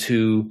also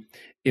to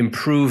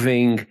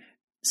improving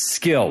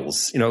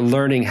skills,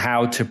 learning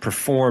how to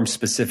perform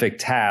specific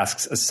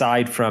tasks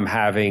aside from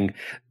having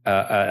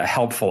a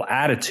helpful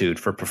attitude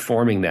for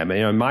performing them.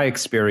 In my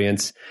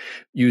experience,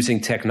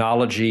 using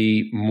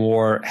technology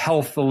more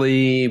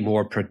healthily,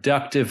 more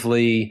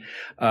productively,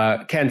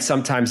 can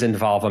sometimes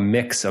involve a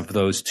mix of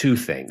those two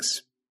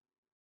things.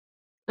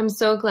 I'm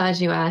so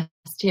glad you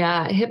asked.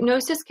 Yeah,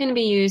 hypnosis can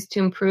be used to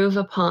improve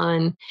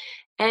upon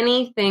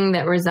anything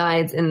that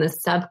resides in the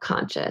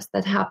subconscious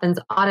that happens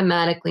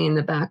automatically in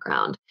the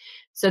background.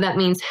 So that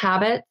means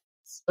habits,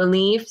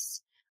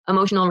 beliefs,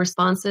 emotional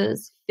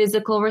responses,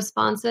 physical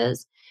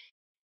responses.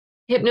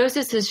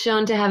 Hypnosis has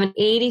shown to have an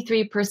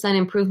 83%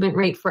 improvement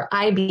rate for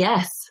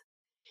IBS.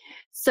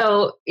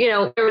 So,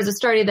 there was a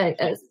study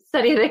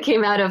that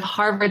came out of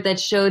Harvard that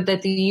showed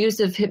that the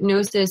use of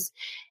hypnosis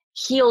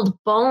healed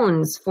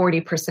bones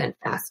 40%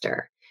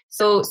 faster.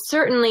 So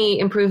certainly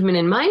improvement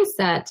in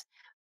mindset,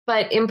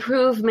 but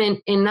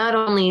improvement in not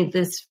only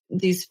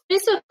these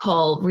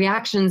physical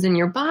reactions in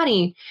your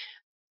body,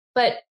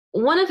 but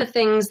one of the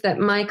things that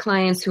my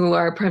clients who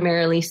are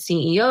primarily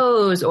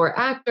CEOs or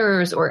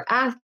actors or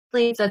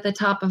athletes at the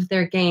top of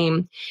their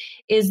game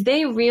is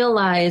they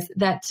realize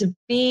that to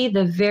be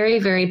the very,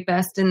 very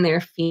best in their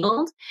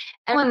field,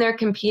 everyone they're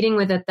competing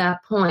with at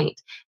that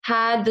point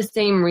had the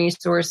same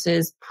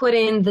resources, put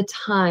in the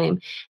time.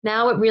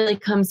 Now it really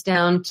comes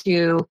down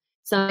to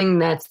something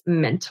that's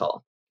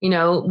mental.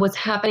 What's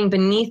happening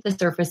beneath the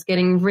surface,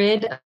 getting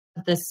rid of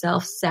the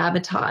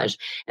self-sabotage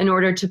in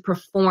order to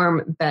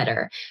perform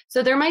better.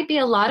 So there might be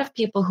a lot of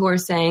people who are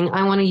saying,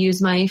 I want to use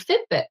my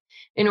Fitbit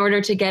in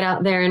order to get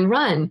out there and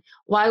run.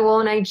 Why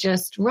won't I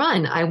just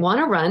run? I want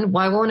to run.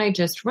 Why won't I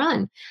just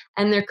run?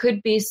 And there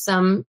could be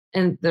some,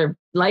 and there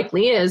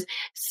likely is,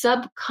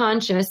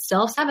 subconscious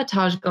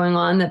self-sabotage going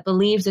on that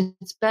believes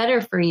it's better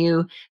for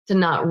you to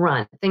not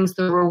run. Thinks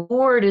the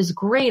reward is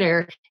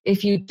greater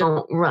if you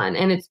don't run.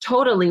 And it's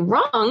totally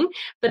wrong,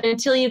 but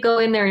until you go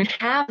in there and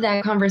have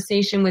that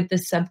conversation with the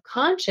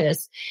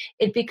subconscious,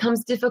 it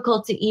becomes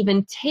difficult to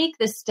even take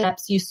the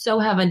steps you so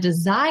have a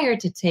desire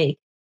to take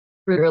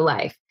through your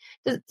life.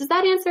 Does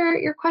that answer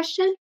your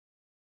question?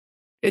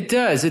 It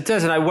does. It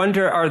does. And I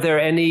wonder, are there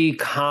any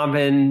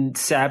common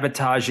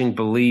sabotaging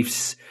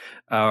beliefs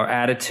or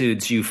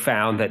attitudes you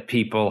found that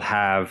people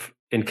have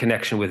in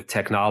connection with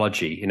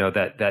technology,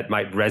 that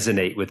might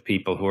resonate with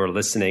people who are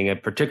listening,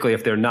 and particularly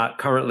if they're not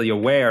currently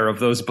aware of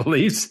those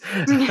beliefs?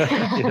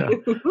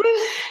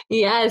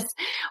 Yes.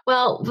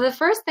 Well, the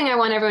first thing I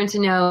want everyone to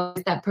know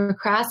is that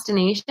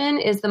procrastination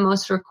is the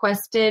most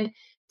requested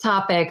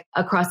topic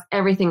across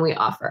everything we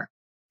offer.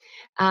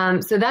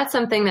 So that's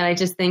something that I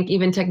just think,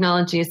 even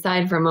technology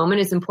aside for a moment,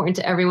 is important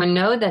to everyone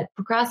know that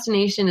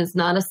procrastination is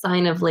not a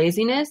sign of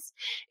laziness.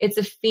 It's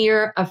a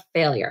fear of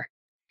failure.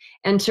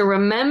 And to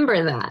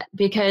remember that,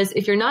 because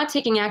if you're not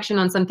taking action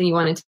on something you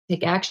want to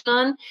take action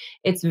on,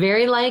 it's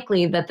very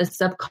likely that the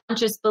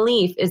subconscious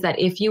belief is that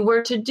if you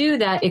were to do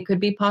that, it could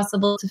be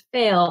possible to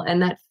fail,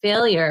 and that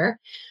failure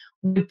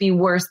would be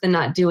worse than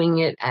not doing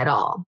it at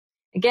all.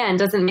 Again,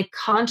 doesn't make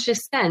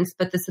conscious sense,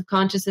 but the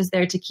subconscious is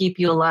there to keep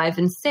you alive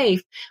and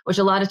safe, which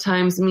a lot of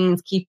times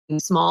means keep you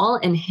small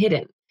and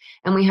hidden.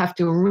 And we have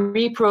to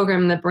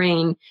reprogram the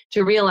brain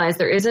to realize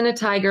there isn't a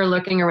tiger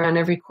lurking around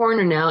every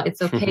corner now.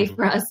 It's okay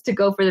for us to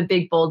go for the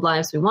big, bold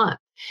lives we want.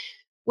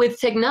 With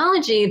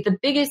technology, the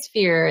biggest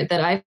fear that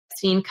I've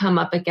seen come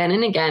up again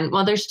and again,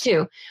 well, there's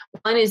two.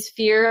 One is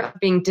fear of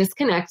being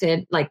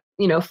disconnected, like,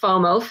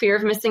 FOMO, fear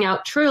of missing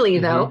out, truly,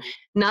 though,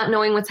 not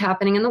knowing what's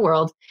happening in the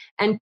world.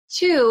 And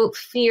two,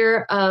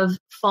 fear of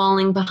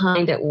falling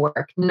behind at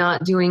work,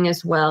 not doing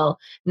as well,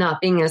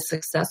 not being as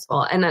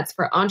successful. And that's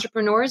for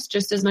entrepreneurs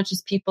just as much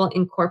as people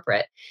in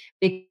corporate,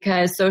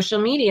 because social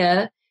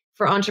media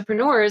for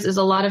entrepreneurs is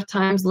a lot of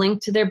times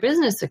linked to their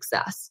business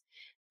success.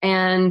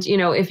 And,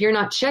 if you're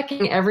not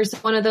checking every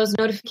one of those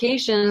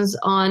notifications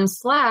on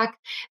Slack,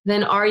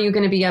 then are you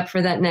going to be up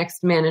for that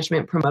next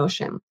management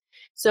promotion?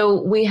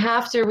 So we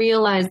have to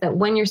realize that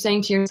when you're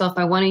saying to yourself,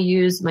 I want to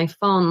use my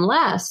phone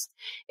less,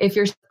 if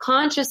your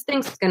conscious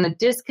thinks it's going to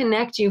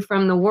disconnect you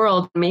from the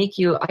world, make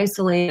you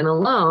isolate and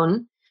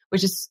alone,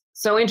 which is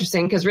so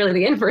interesting because really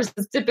the inverse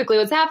is typically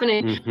what's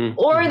happening,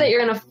 or that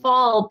you're going to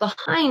fall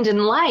behind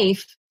in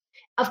life,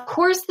 of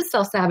course the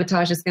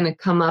self-sabotage is going to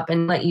come up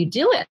and let you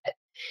do it.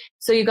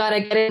 So you got to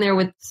get in there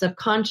with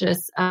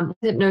subconscious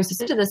hypnosis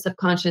into the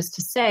subconscious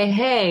to say,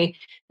 hey,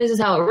 this is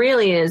how it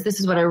really is. This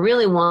is what I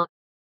really want.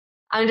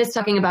 I'm just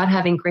talking about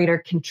having greater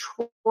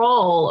control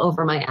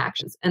over my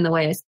actions and the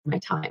way I spend my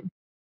time.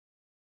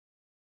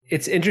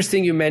 It's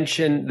interesting you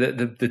mentioned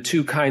the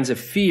two kinds of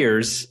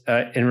fears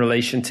in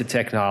relation to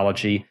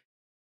technology.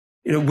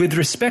 With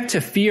respect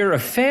to fear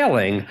of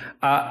failing,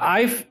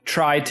 I've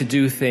tried to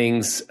do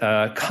things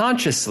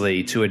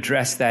consciously to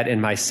address that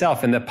in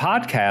myself. And the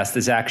podcast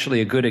is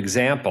actually a good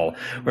example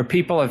where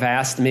people have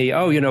asked me,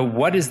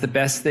 what is the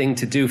best thing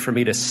to do for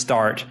me to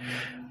start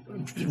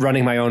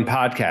running my own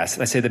podcast?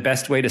 And I say the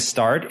best way to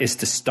start is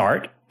to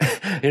start.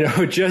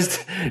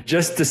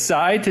 Just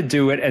decide to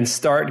do it and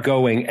start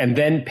going, and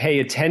then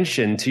pay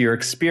attention to your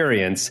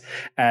experience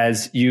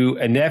as you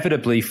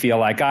inevitably feel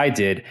like I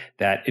did,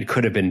 that it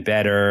could have been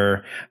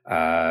better.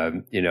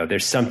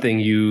 There's something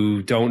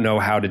you don't know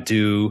how to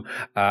do.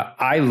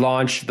 I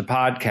launched the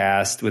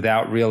podcast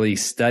without really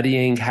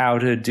studying how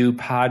to do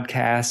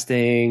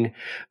podcasting,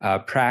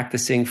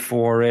 practicing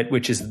for it,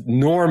 which is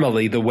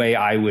normally the way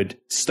I would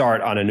start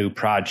on a new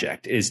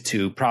project, is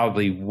to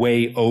probably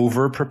way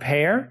over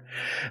prepare.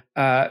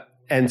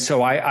 And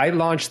so I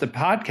launched the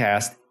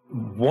podcast.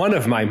 One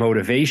of my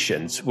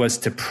motivations was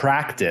to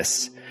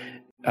practice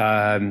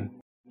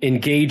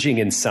engaging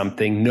in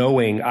something,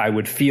 knowing I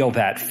would feel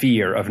that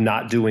fear of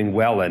not doing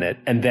well in it,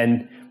 and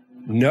then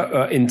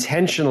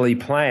intentionally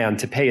plan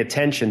to pay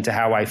attention to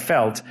how I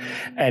felt.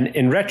 And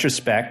in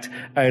retrospect,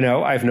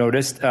 I've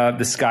noticed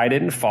the sky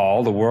didn't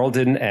fall, the world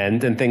didn't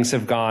end, and things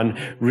have gone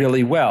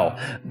really well.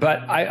 But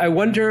I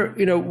wonder,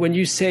 when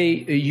you say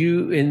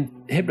you in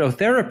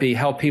hypnotherapy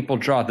help people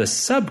draw the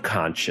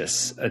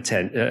subconscious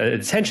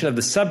attention of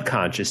the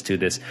subconscious to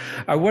this,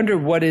 I wonder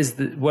what is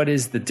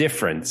the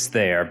difference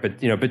there, but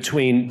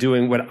between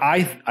doing what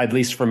I, at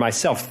least for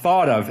myself,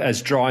 thought of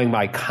as drawing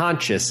my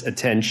conscious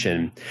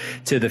attention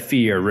to the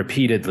fear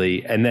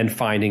repeatedly and then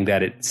finding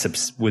that it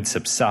would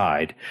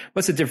subside.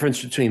 What's the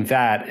difference between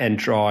that and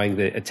drawing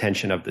the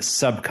attention of the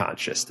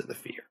subconscious to the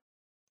fear?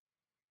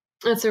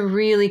 That's a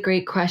really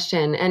great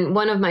question. And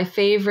one of my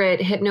favorite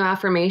hypno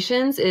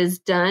affirmations is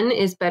done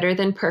is better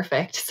than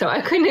perfect. So I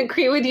couldn't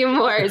agree with you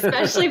more,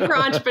 especially for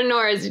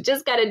entrepreneurs. You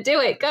just got to do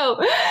it.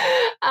 Go.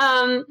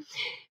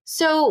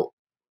 So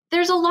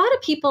there's a lot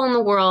of people in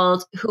the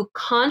world who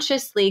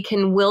consciously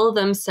can will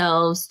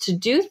themselves to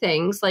do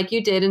things like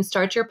you did and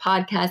start your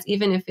podcast,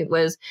 even if it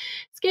was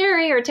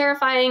scary or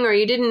terrifying, or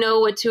you didn't know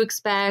what to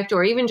expect,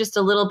 or even just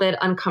a little bit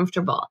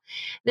uncomfortable.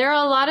 There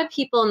are a lot of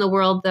people in the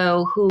world,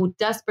 though, who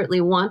desperately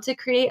want to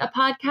create a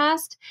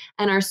podcast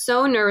and are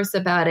so nervous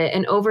about it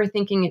and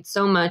overthinking it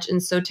so much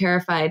and so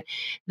terrified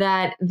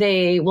that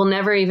they will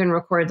never even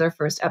record their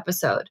first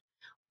episode.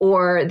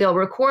 Or they'll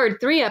record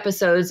 3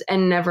 episodes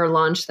and never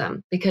launch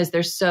them because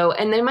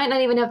and they might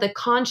not even have the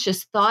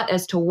conscious thought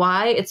as to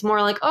why. It's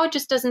more like, it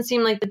just doesn't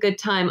seem like the good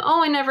time.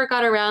 I never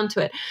got around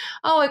to it.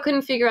 I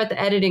couldn't figure out the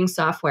editing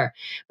software.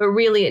 But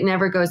really, it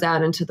never goes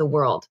out into the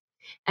world.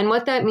 And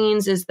what that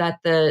means is that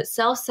the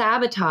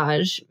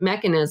self-sabotage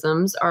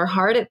mechanisms are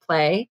hard at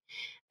play,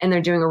 and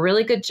they're doing a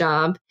really good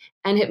job.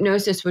 And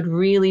hypnosis would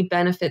really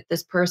benefit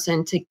this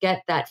person to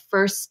get that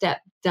first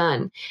step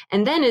done.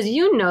 And then, as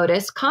you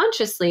noticed,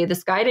 consciously, the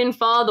sky didn't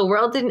fall, the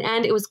world didn't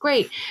end, it was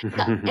great.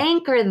 To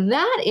anchor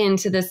that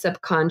into the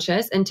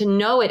subconscious and to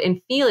know it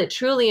and feel it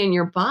truly in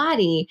your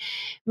body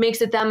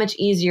makes it that much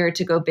easier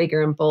to go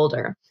bigger and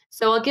bolder.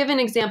 So I'll give an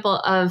example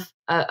of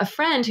a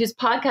friend whose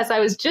podcast I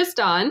was just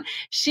on.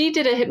 She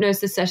did a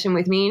hypnosis session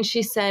with me, and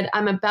she said,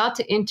 I'm about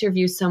to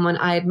interview someone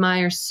I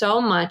admire so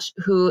much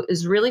who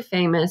is really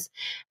famous,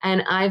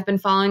 and I've been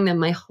following them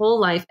my whole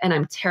life, and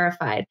I'm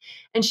terrified.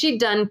 And she'd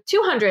done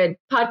 200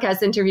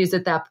 podcast interviews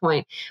at that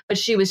point, but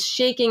she was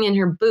shaking in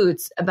her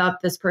boots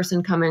about this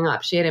person coming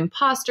up. She had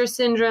imposter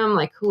syndrome,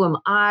 like, who am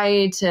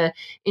I to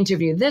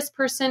interview this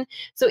person?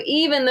 So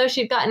even though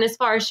she'd gotten as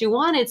far as she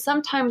wanted,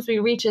 sometimes we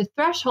reach a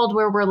threshold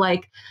where we're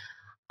like,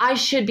 I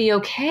should be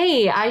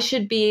okay. I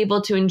should be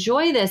able to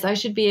enjoy this. I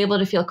should be able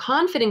to feel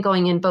confident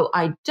going in, but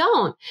I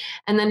don't.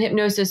 And then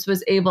hypnosis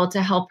was able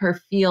to help her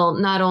feel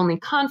not only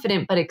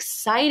confident, but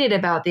excited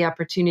about the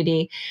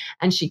opportunity.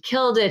 And she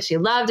killed it. She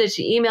loved it.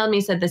 She emailed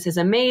me, said, this is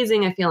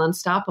amazing. I feel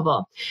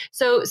unstoppable.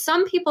 So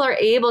some people are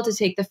able to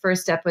take the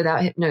first step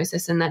without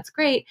hypnosis, and that's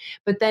great,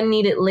 but then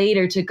need it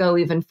later to go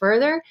even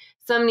further.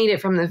 Some need it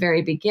from the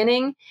very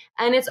beginning.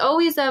 And it's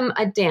always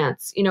a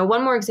dance.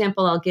 One more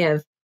example I'll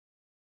give.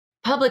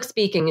 Public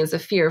speaking is a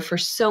fear for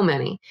so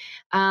many.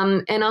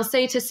 And I'll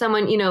say to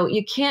someone,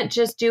 you can't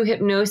just do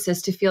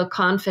hypnosis to feel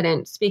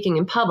confident speaking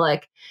in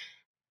public.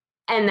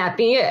 and that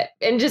be it,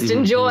 and just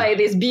enjoy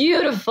these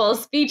beautiful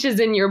speeches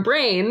in your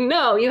brain.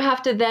 No, you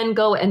have to then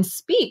go and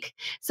speak.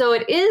 So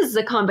it is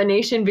a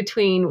combination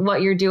between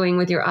what you're doing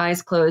with your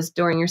eyes closed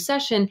during your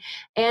session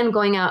and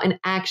going out and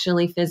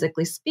actually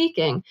physically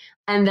speaking.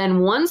 And then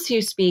once you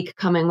speak,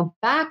 coming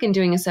back and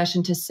doing a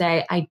session to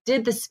say, I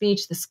did the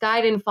speech, the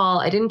sky didn't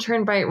fall, I didn't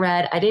turn bright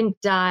red, I didn't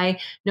die,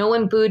 no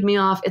one booed me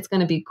off, it's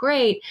going to be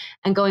great.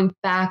 And going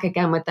back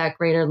again with that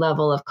greater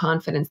level of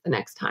confidence the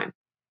next time.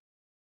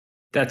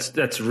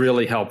 That's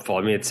really helpful.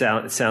 I mean, it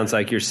sounds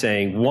like you're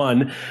saying,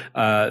 one,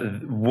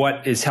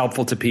 what is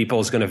helpful to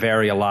people is going to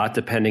vary a lot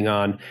depending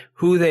on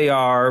who they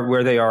are,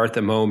 where they are at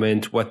the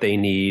moment, what they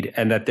need,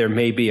 and that there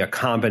may be a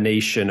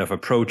combination of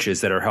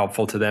approaches that are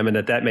helpful to them, and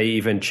that may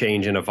even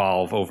change and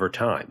evolve over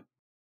time.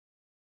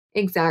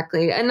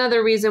 Exactly.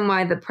 Another reason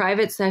why the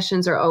private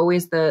sessions are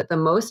always the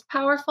most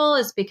powerful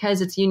is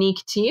because it's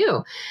unique to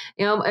you.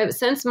 You know,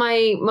 since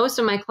most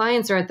of my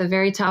clients are at the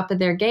very top of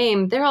their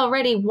game, they're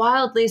already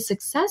wildly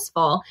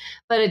successful,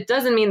 but it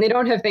doesn't mean they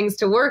don't have things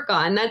to work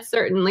on. That's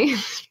certainly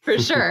for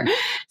sure.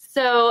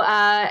 So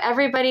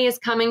everybody is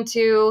coming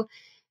to,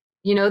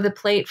 you know, the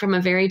plate from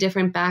a very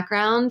different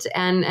background,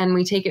 and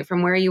we take it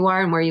from where you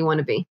are and where you want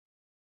to be.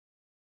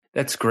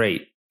 That's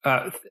great.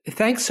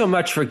 Thanks so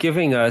much for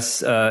giving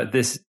us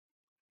this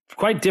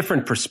quite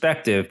different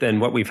perspective than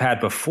what we've had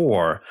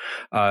before,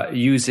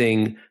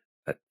 using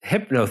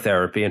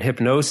hypnotherapy and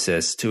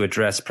hypnosis to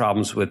address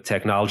problems with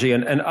technology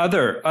and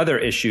other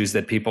issues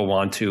that people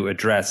want to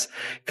address.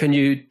 Can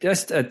you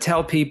just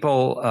tell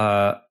people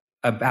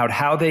about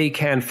how they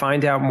can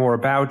find out more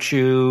about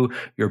you,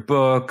 your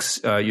books,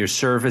 your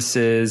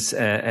services,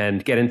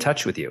 and get in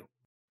touch with you?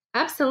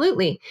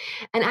 Absolutely.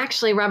 And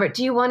actually, Robert,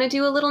 do you want to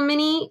do a little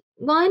mini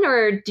one,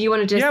 or do you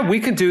want to just... Yeah,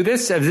 we can do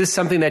this. Is this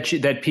something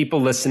that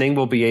people listening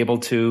will be able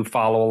to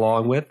follow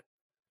along with?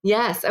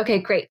 Yes. Okay,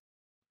 great.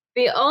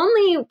 The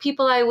only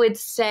people I would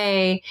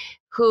say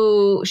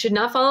who should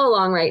not follow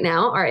along right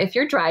now are if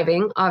you're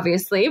driving,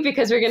 obviously,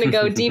 because we're going to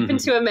go deep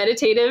into a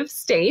meditative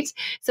state.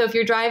 So if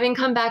you're driving,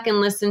 come back and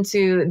listen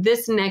to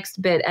this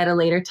next bit at a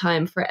later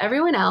time. For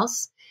everyone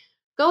else,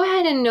 go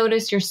ahead and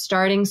notice your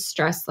starting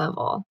stress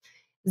level.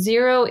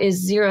 0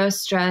 is zero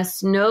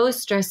stress, no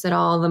stress at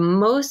all, the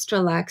most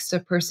relaxed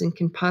a person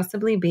can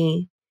possibly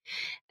be.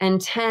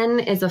 And 10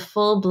 is a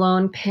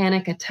full-blown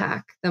panic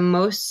attack, the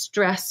most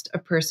stressed a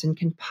person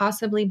can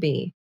possibly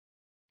be.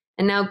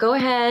 And now go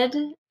ahead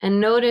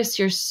and notice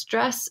your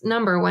stress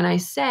number when I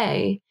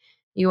say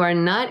you are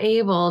not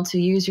able to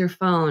use your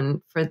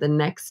phone for the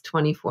next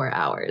 24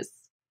 hours.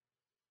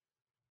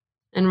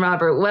 And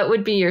Robert, what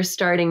would be your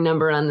starting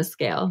number on the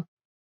scale?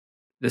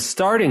 The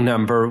starting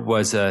number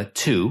was a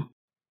 2.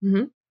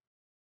 Mm-hmm.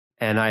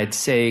 And I'd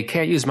say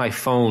can't use my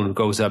phone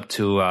goes up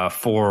to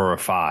 4 or a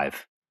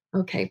 5.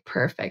 Okay,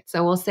 perfect.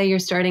 So we'll say you're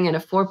starting at a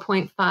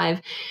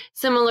 4.5.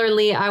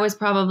 Similarly, I was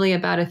probably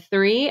about a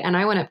 3, and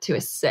I went up to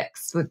a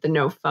 6 with the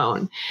no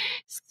phone.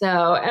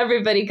 So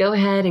everybody go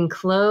ahead and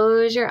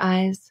close your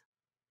eyes.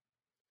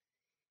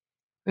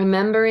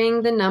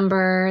 Remembering the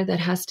number that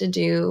has to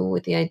do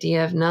with the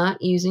idea of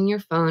not using your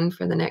phone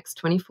for the next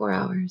 24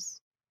 hours.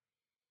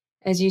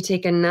 As you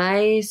take a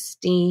nice,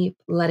 deep,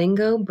 letting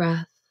go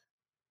breath.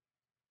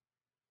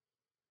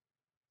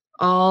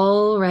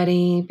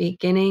 Already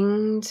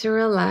beginning to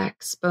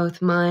relax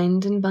both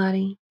mind and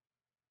body.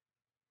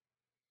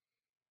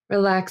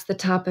 Relax the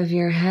top of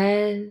your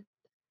head.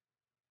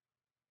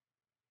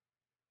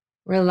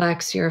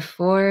 Relax your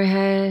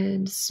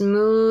forehead,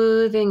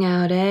 smoothing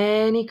out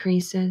any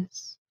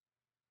creases.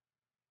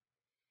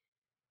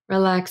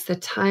 Relax the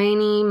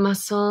tiny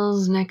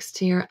muscles next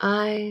to your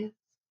eyes.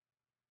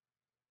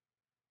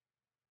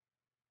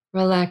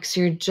 Relax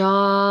your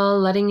jaw,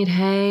 letting it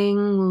hang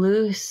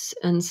loose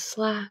and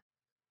slack.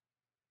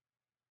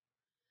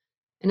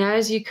 And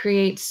as you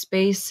create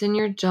space in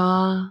your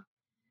jaw,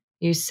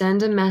 you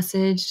send a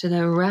message to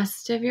the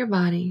rest of your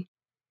body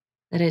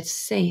that it's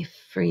safe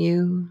for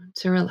you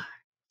to relax.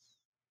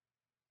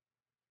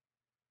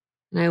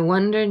 And I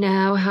wonder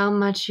now how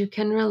much you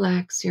can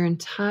relax your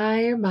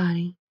entire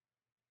body,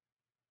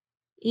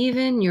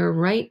 even your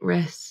right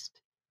wrist,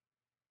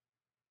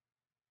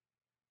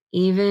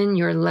 even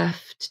your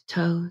left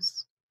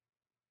toes.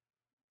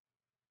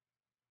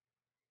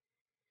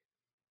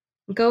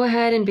 Go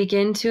ahead and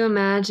begin to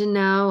imagine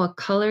now a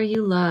color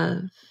you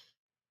love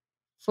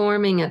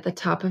forming at the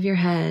top of your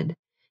head,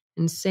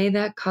 and say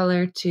that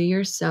color to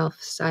yourself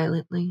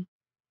silently.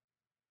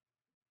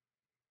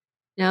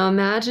 Now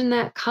imagine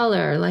that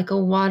color like a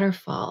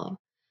waterfall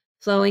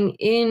flowing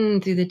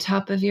in through the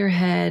top of your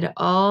head,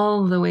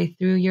 all the way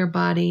through your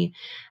body,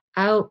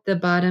 out the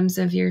bottoms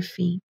of your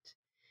feet,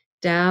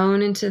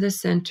 down into the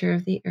center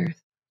of the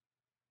earth.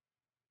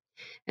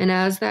 And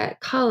as that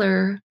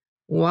color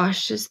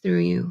washes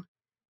through you,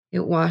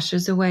 it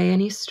washes away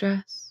any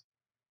stress,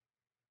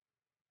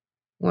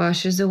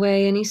 washes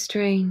away any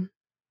strain,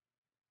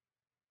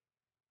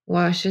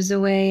 washes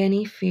away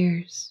any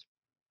fears.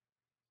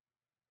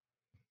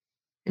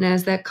 And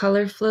as that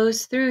color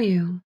flows through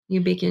you, you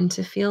begin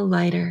to feel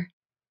lighter,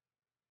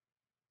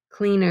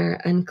 cleaner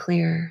and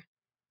clearer.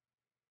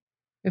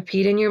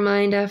 Repeat in your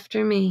mind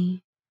after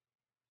me.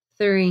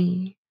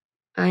 3,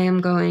 I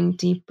am going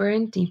deeper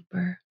and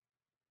deeper.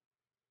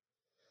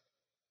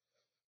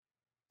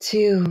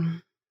 2,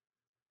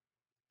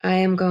 I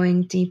am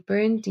going deeper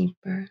and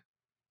deeper.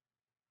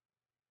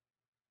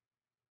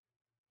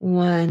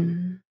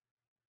 1,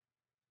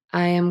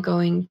 I am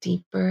going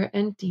deeper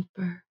and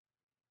deeper.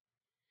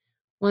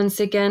 Once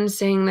again,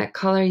 saying that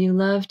color you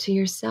love to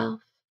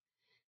yourself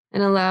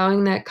and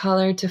allowing that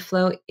color to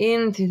flow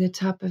in through the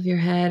top of your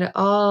head,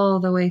 all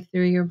the way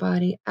through your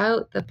body,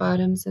 out the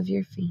bottoms of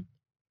your feet.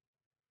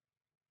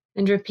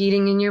 And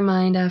repeating in your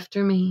mind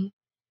after me,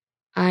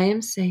 I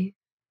am safe.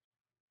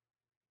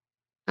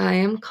 I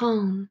am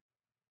calm.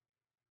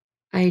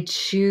 I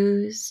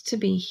choose to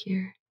be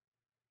here.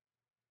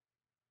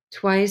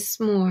 Twice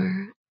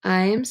more,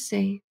 I am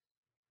safe.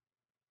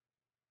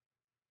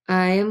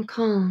 I am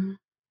calm.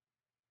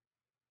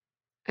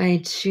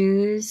 I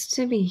choose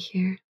to be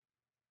here.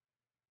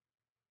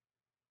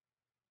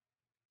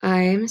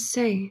 I am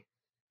safe.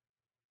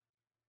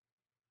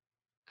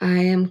 I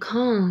am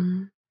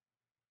calm.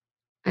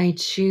 I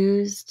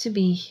choose to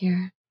be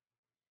here.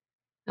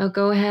 Now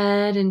go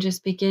ahead and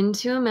just begin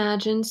to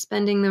imagine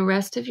spending the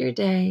rest of your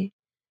day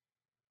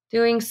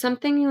doing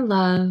something you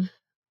love,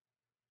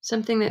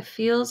 something that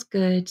feels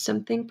good,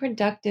 something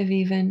productive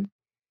even,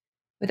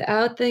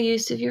 without the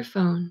use of your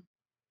phone.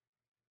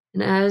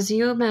 And as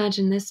you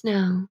imagine this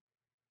now,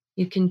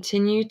 you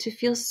continue to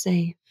feel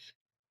safe.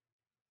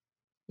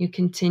 You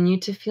continue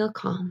to feel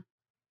calm.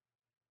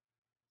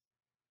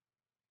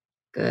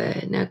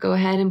 Good. Now go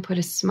ahead and put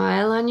a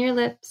smile on your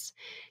lips,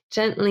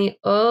 gently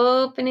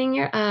opening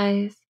your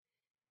eyes.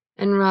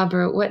 And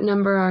Robert, what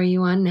number are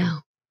you on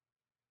now?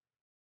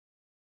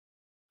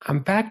 I'm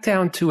back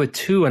down to a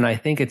 2, and I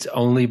think it's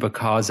only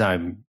because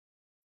I'm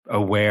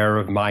aware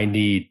of my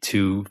need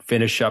to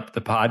finish up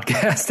the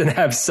podcast and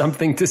have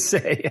something to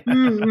say.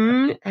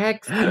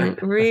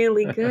 Excellent.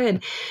 Really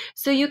good.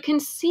 So you can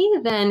see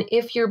then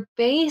if your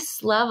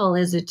base level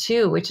is a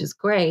 2, which is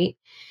great,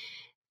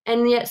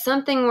 and yet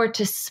something were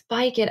to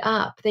spike it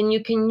up, then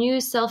you can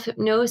use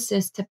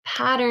self-hypnosis to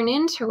pattern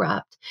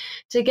interrupt,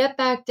 to get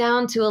back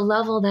down to a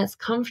level that's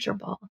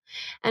comfortable.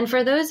 And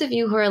for those of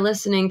you who are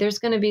listening, there's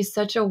going to be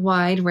such a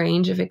wide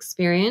range of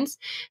experience.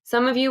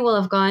 Some of you will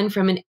have gone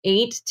from an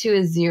 8 to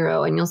a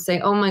 0, and you'll say,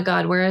 oh my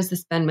God, where has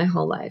this been my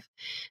whole life?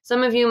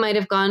 Some of you might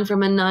have gone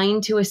from a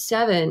 9 to a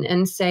 7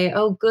 and say,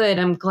 oh good,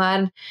 I'm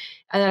glad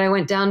that I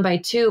went down by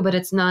 2, but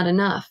it's not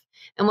enough.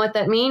 And what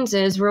that means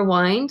is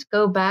rewind,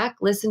 go back,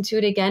 listen to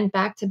it again,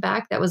 back to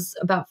back. That was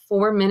about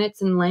 4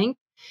 minutes in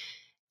length.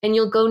 And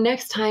you'll go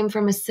next time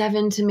from a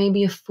 7 to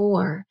maybe a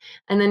 4,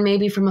 and then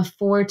maybe from a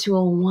 4 to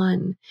a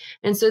 1.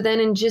 And so then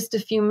in just a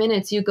few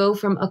minutes, you go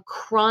from a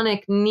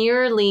chronic,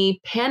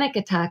 nearly panic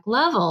attack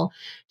level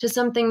to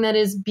something that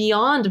is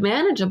beyond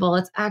manageable.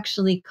 It's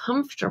actually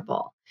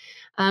comfortable.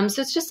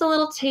 So it's just a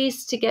little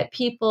taste to get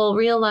people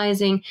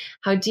realizing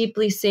how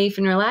deeply safe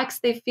and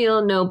relaxed they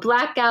feel. No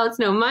blackouts,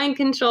 no mind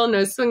control,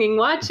 no swinging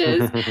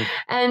watches.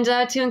 And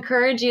to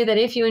encourage you that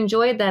if you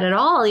enjoyed that at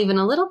all, even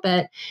a little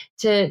bit,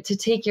 to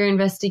take your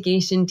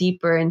investigation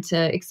deeper and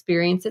to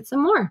experience it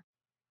some more.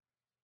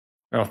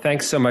 Well,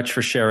 thanks so much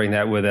for sharing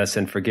that with us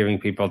and for giving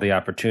people the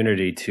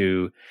opportunity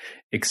to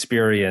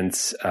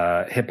experience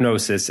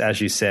hypnosis, as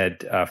you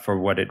said, for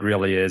what it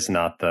really is,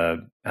 not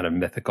the kind of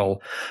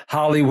mythical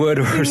Hollywood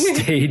or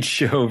stage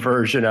show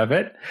version of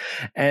it.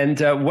 And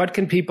what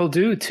can people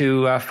do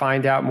to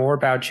find out more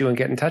about you and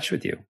get in touch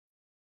with you?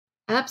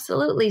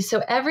 Absolutely.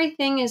 So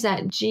everything is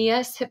at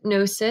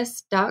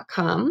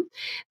gshypnosis.com.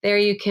 There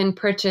you can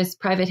purchase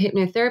private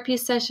hypnotherapy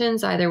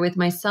sessions, either with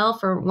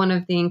myself or one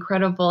of the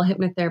incredible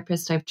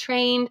hypnotherapists I've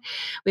trained.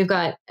 We've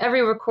got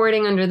every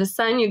recording under the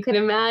sun you could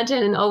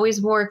imagine, and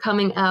always more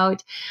coming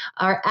out.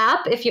 Our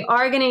app, if you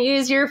are going to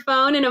use your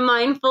phone in a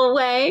mindful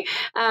way,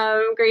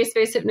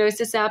 Grace-Based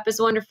Hypnosis app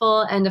is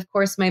wonderful. And of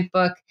course, my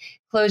book,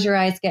 Close Your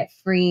Eyes, Get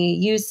Free,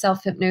 Use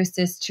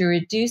Self-Hypnosis to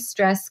Reduce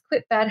Stress,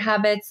 Quit Bad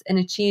Habits, and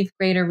Achieve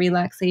Greater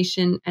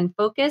Relaxation and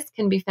Focus,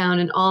 can be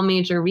found in all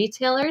major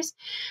retailers.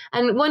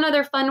 And one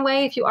other fun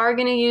way, if you are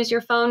going to use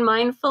your phone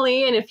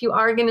mindfully, and if you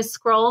are going to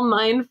scroll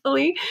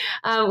mindfully,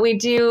 we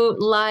do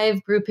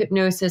live group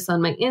hypnosis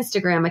on my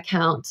Instagram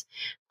account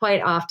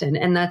quite often,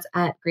 and that's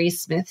at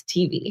Grace Smith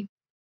TV.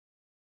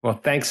 Well,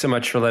 thanks so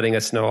much for letting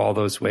us know all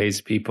those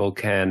ways people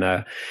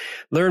can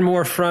learn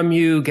more from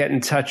you, get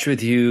in touch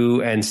with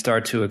you, and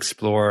start to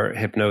explore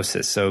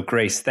hypnosis. So,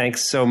 Grace,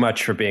 thanks so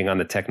much for being on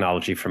the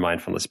Technology for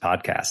Mindfulness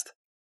podcast.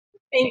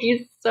 Thank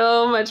you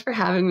so much for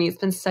having me. It's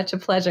been such a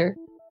pleasure.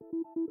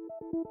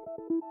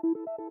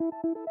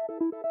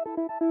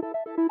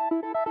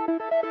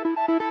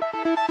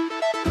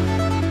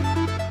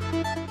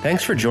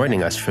 Thanks for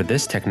joining us for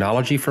this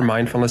Technology for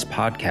Mindfulness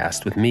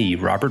podcast with me,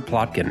 Robert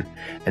Plotkin,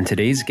 and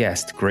today's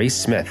guest, Grace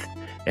Smith,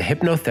 a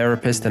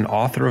hypnotherapist and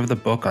author of the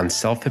book on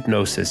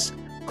self-hypnosis,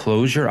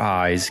 Close Your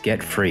Eyes,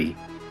 Get Free.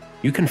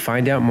 You can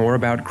find out more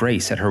about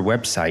Grace at her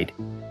website,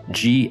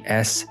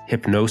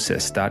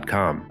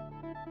 gshypnosis.com.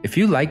 If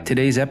you liked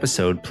today's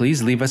episode,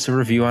 please leave us a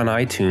review on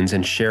iTunes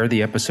and share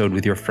the episode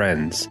with your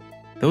friends.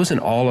 Those and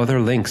all other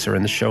links are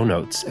in the show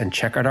notes, and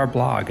check out our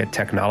blog at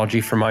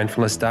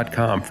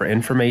technologyformindfulness.com for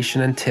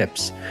information and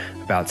tips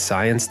about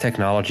science,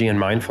 technology, and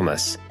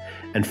mindfulness.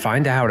 And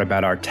find out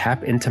about our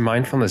Tap into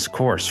Mindfulness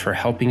course for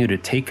helping you to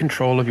take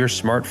control of your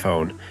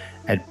smartphone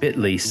at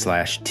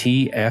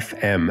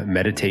bit.ly/TFM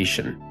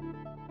meditation.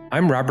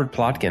 I'm Robert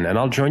Plotkin, and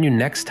I'll join you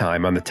next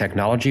time on the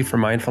Technology for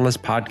Mindfulness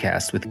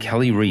podcast with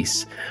Kelly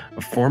Reese,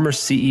 a former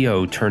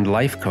CEO turned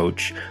life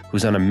coach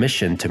who's on a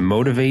mission to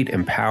motivate,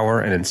 empower,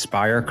 and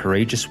inspire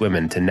courageous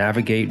women to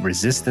navigate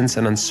resistance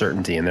and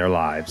uncertainty in their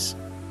lives.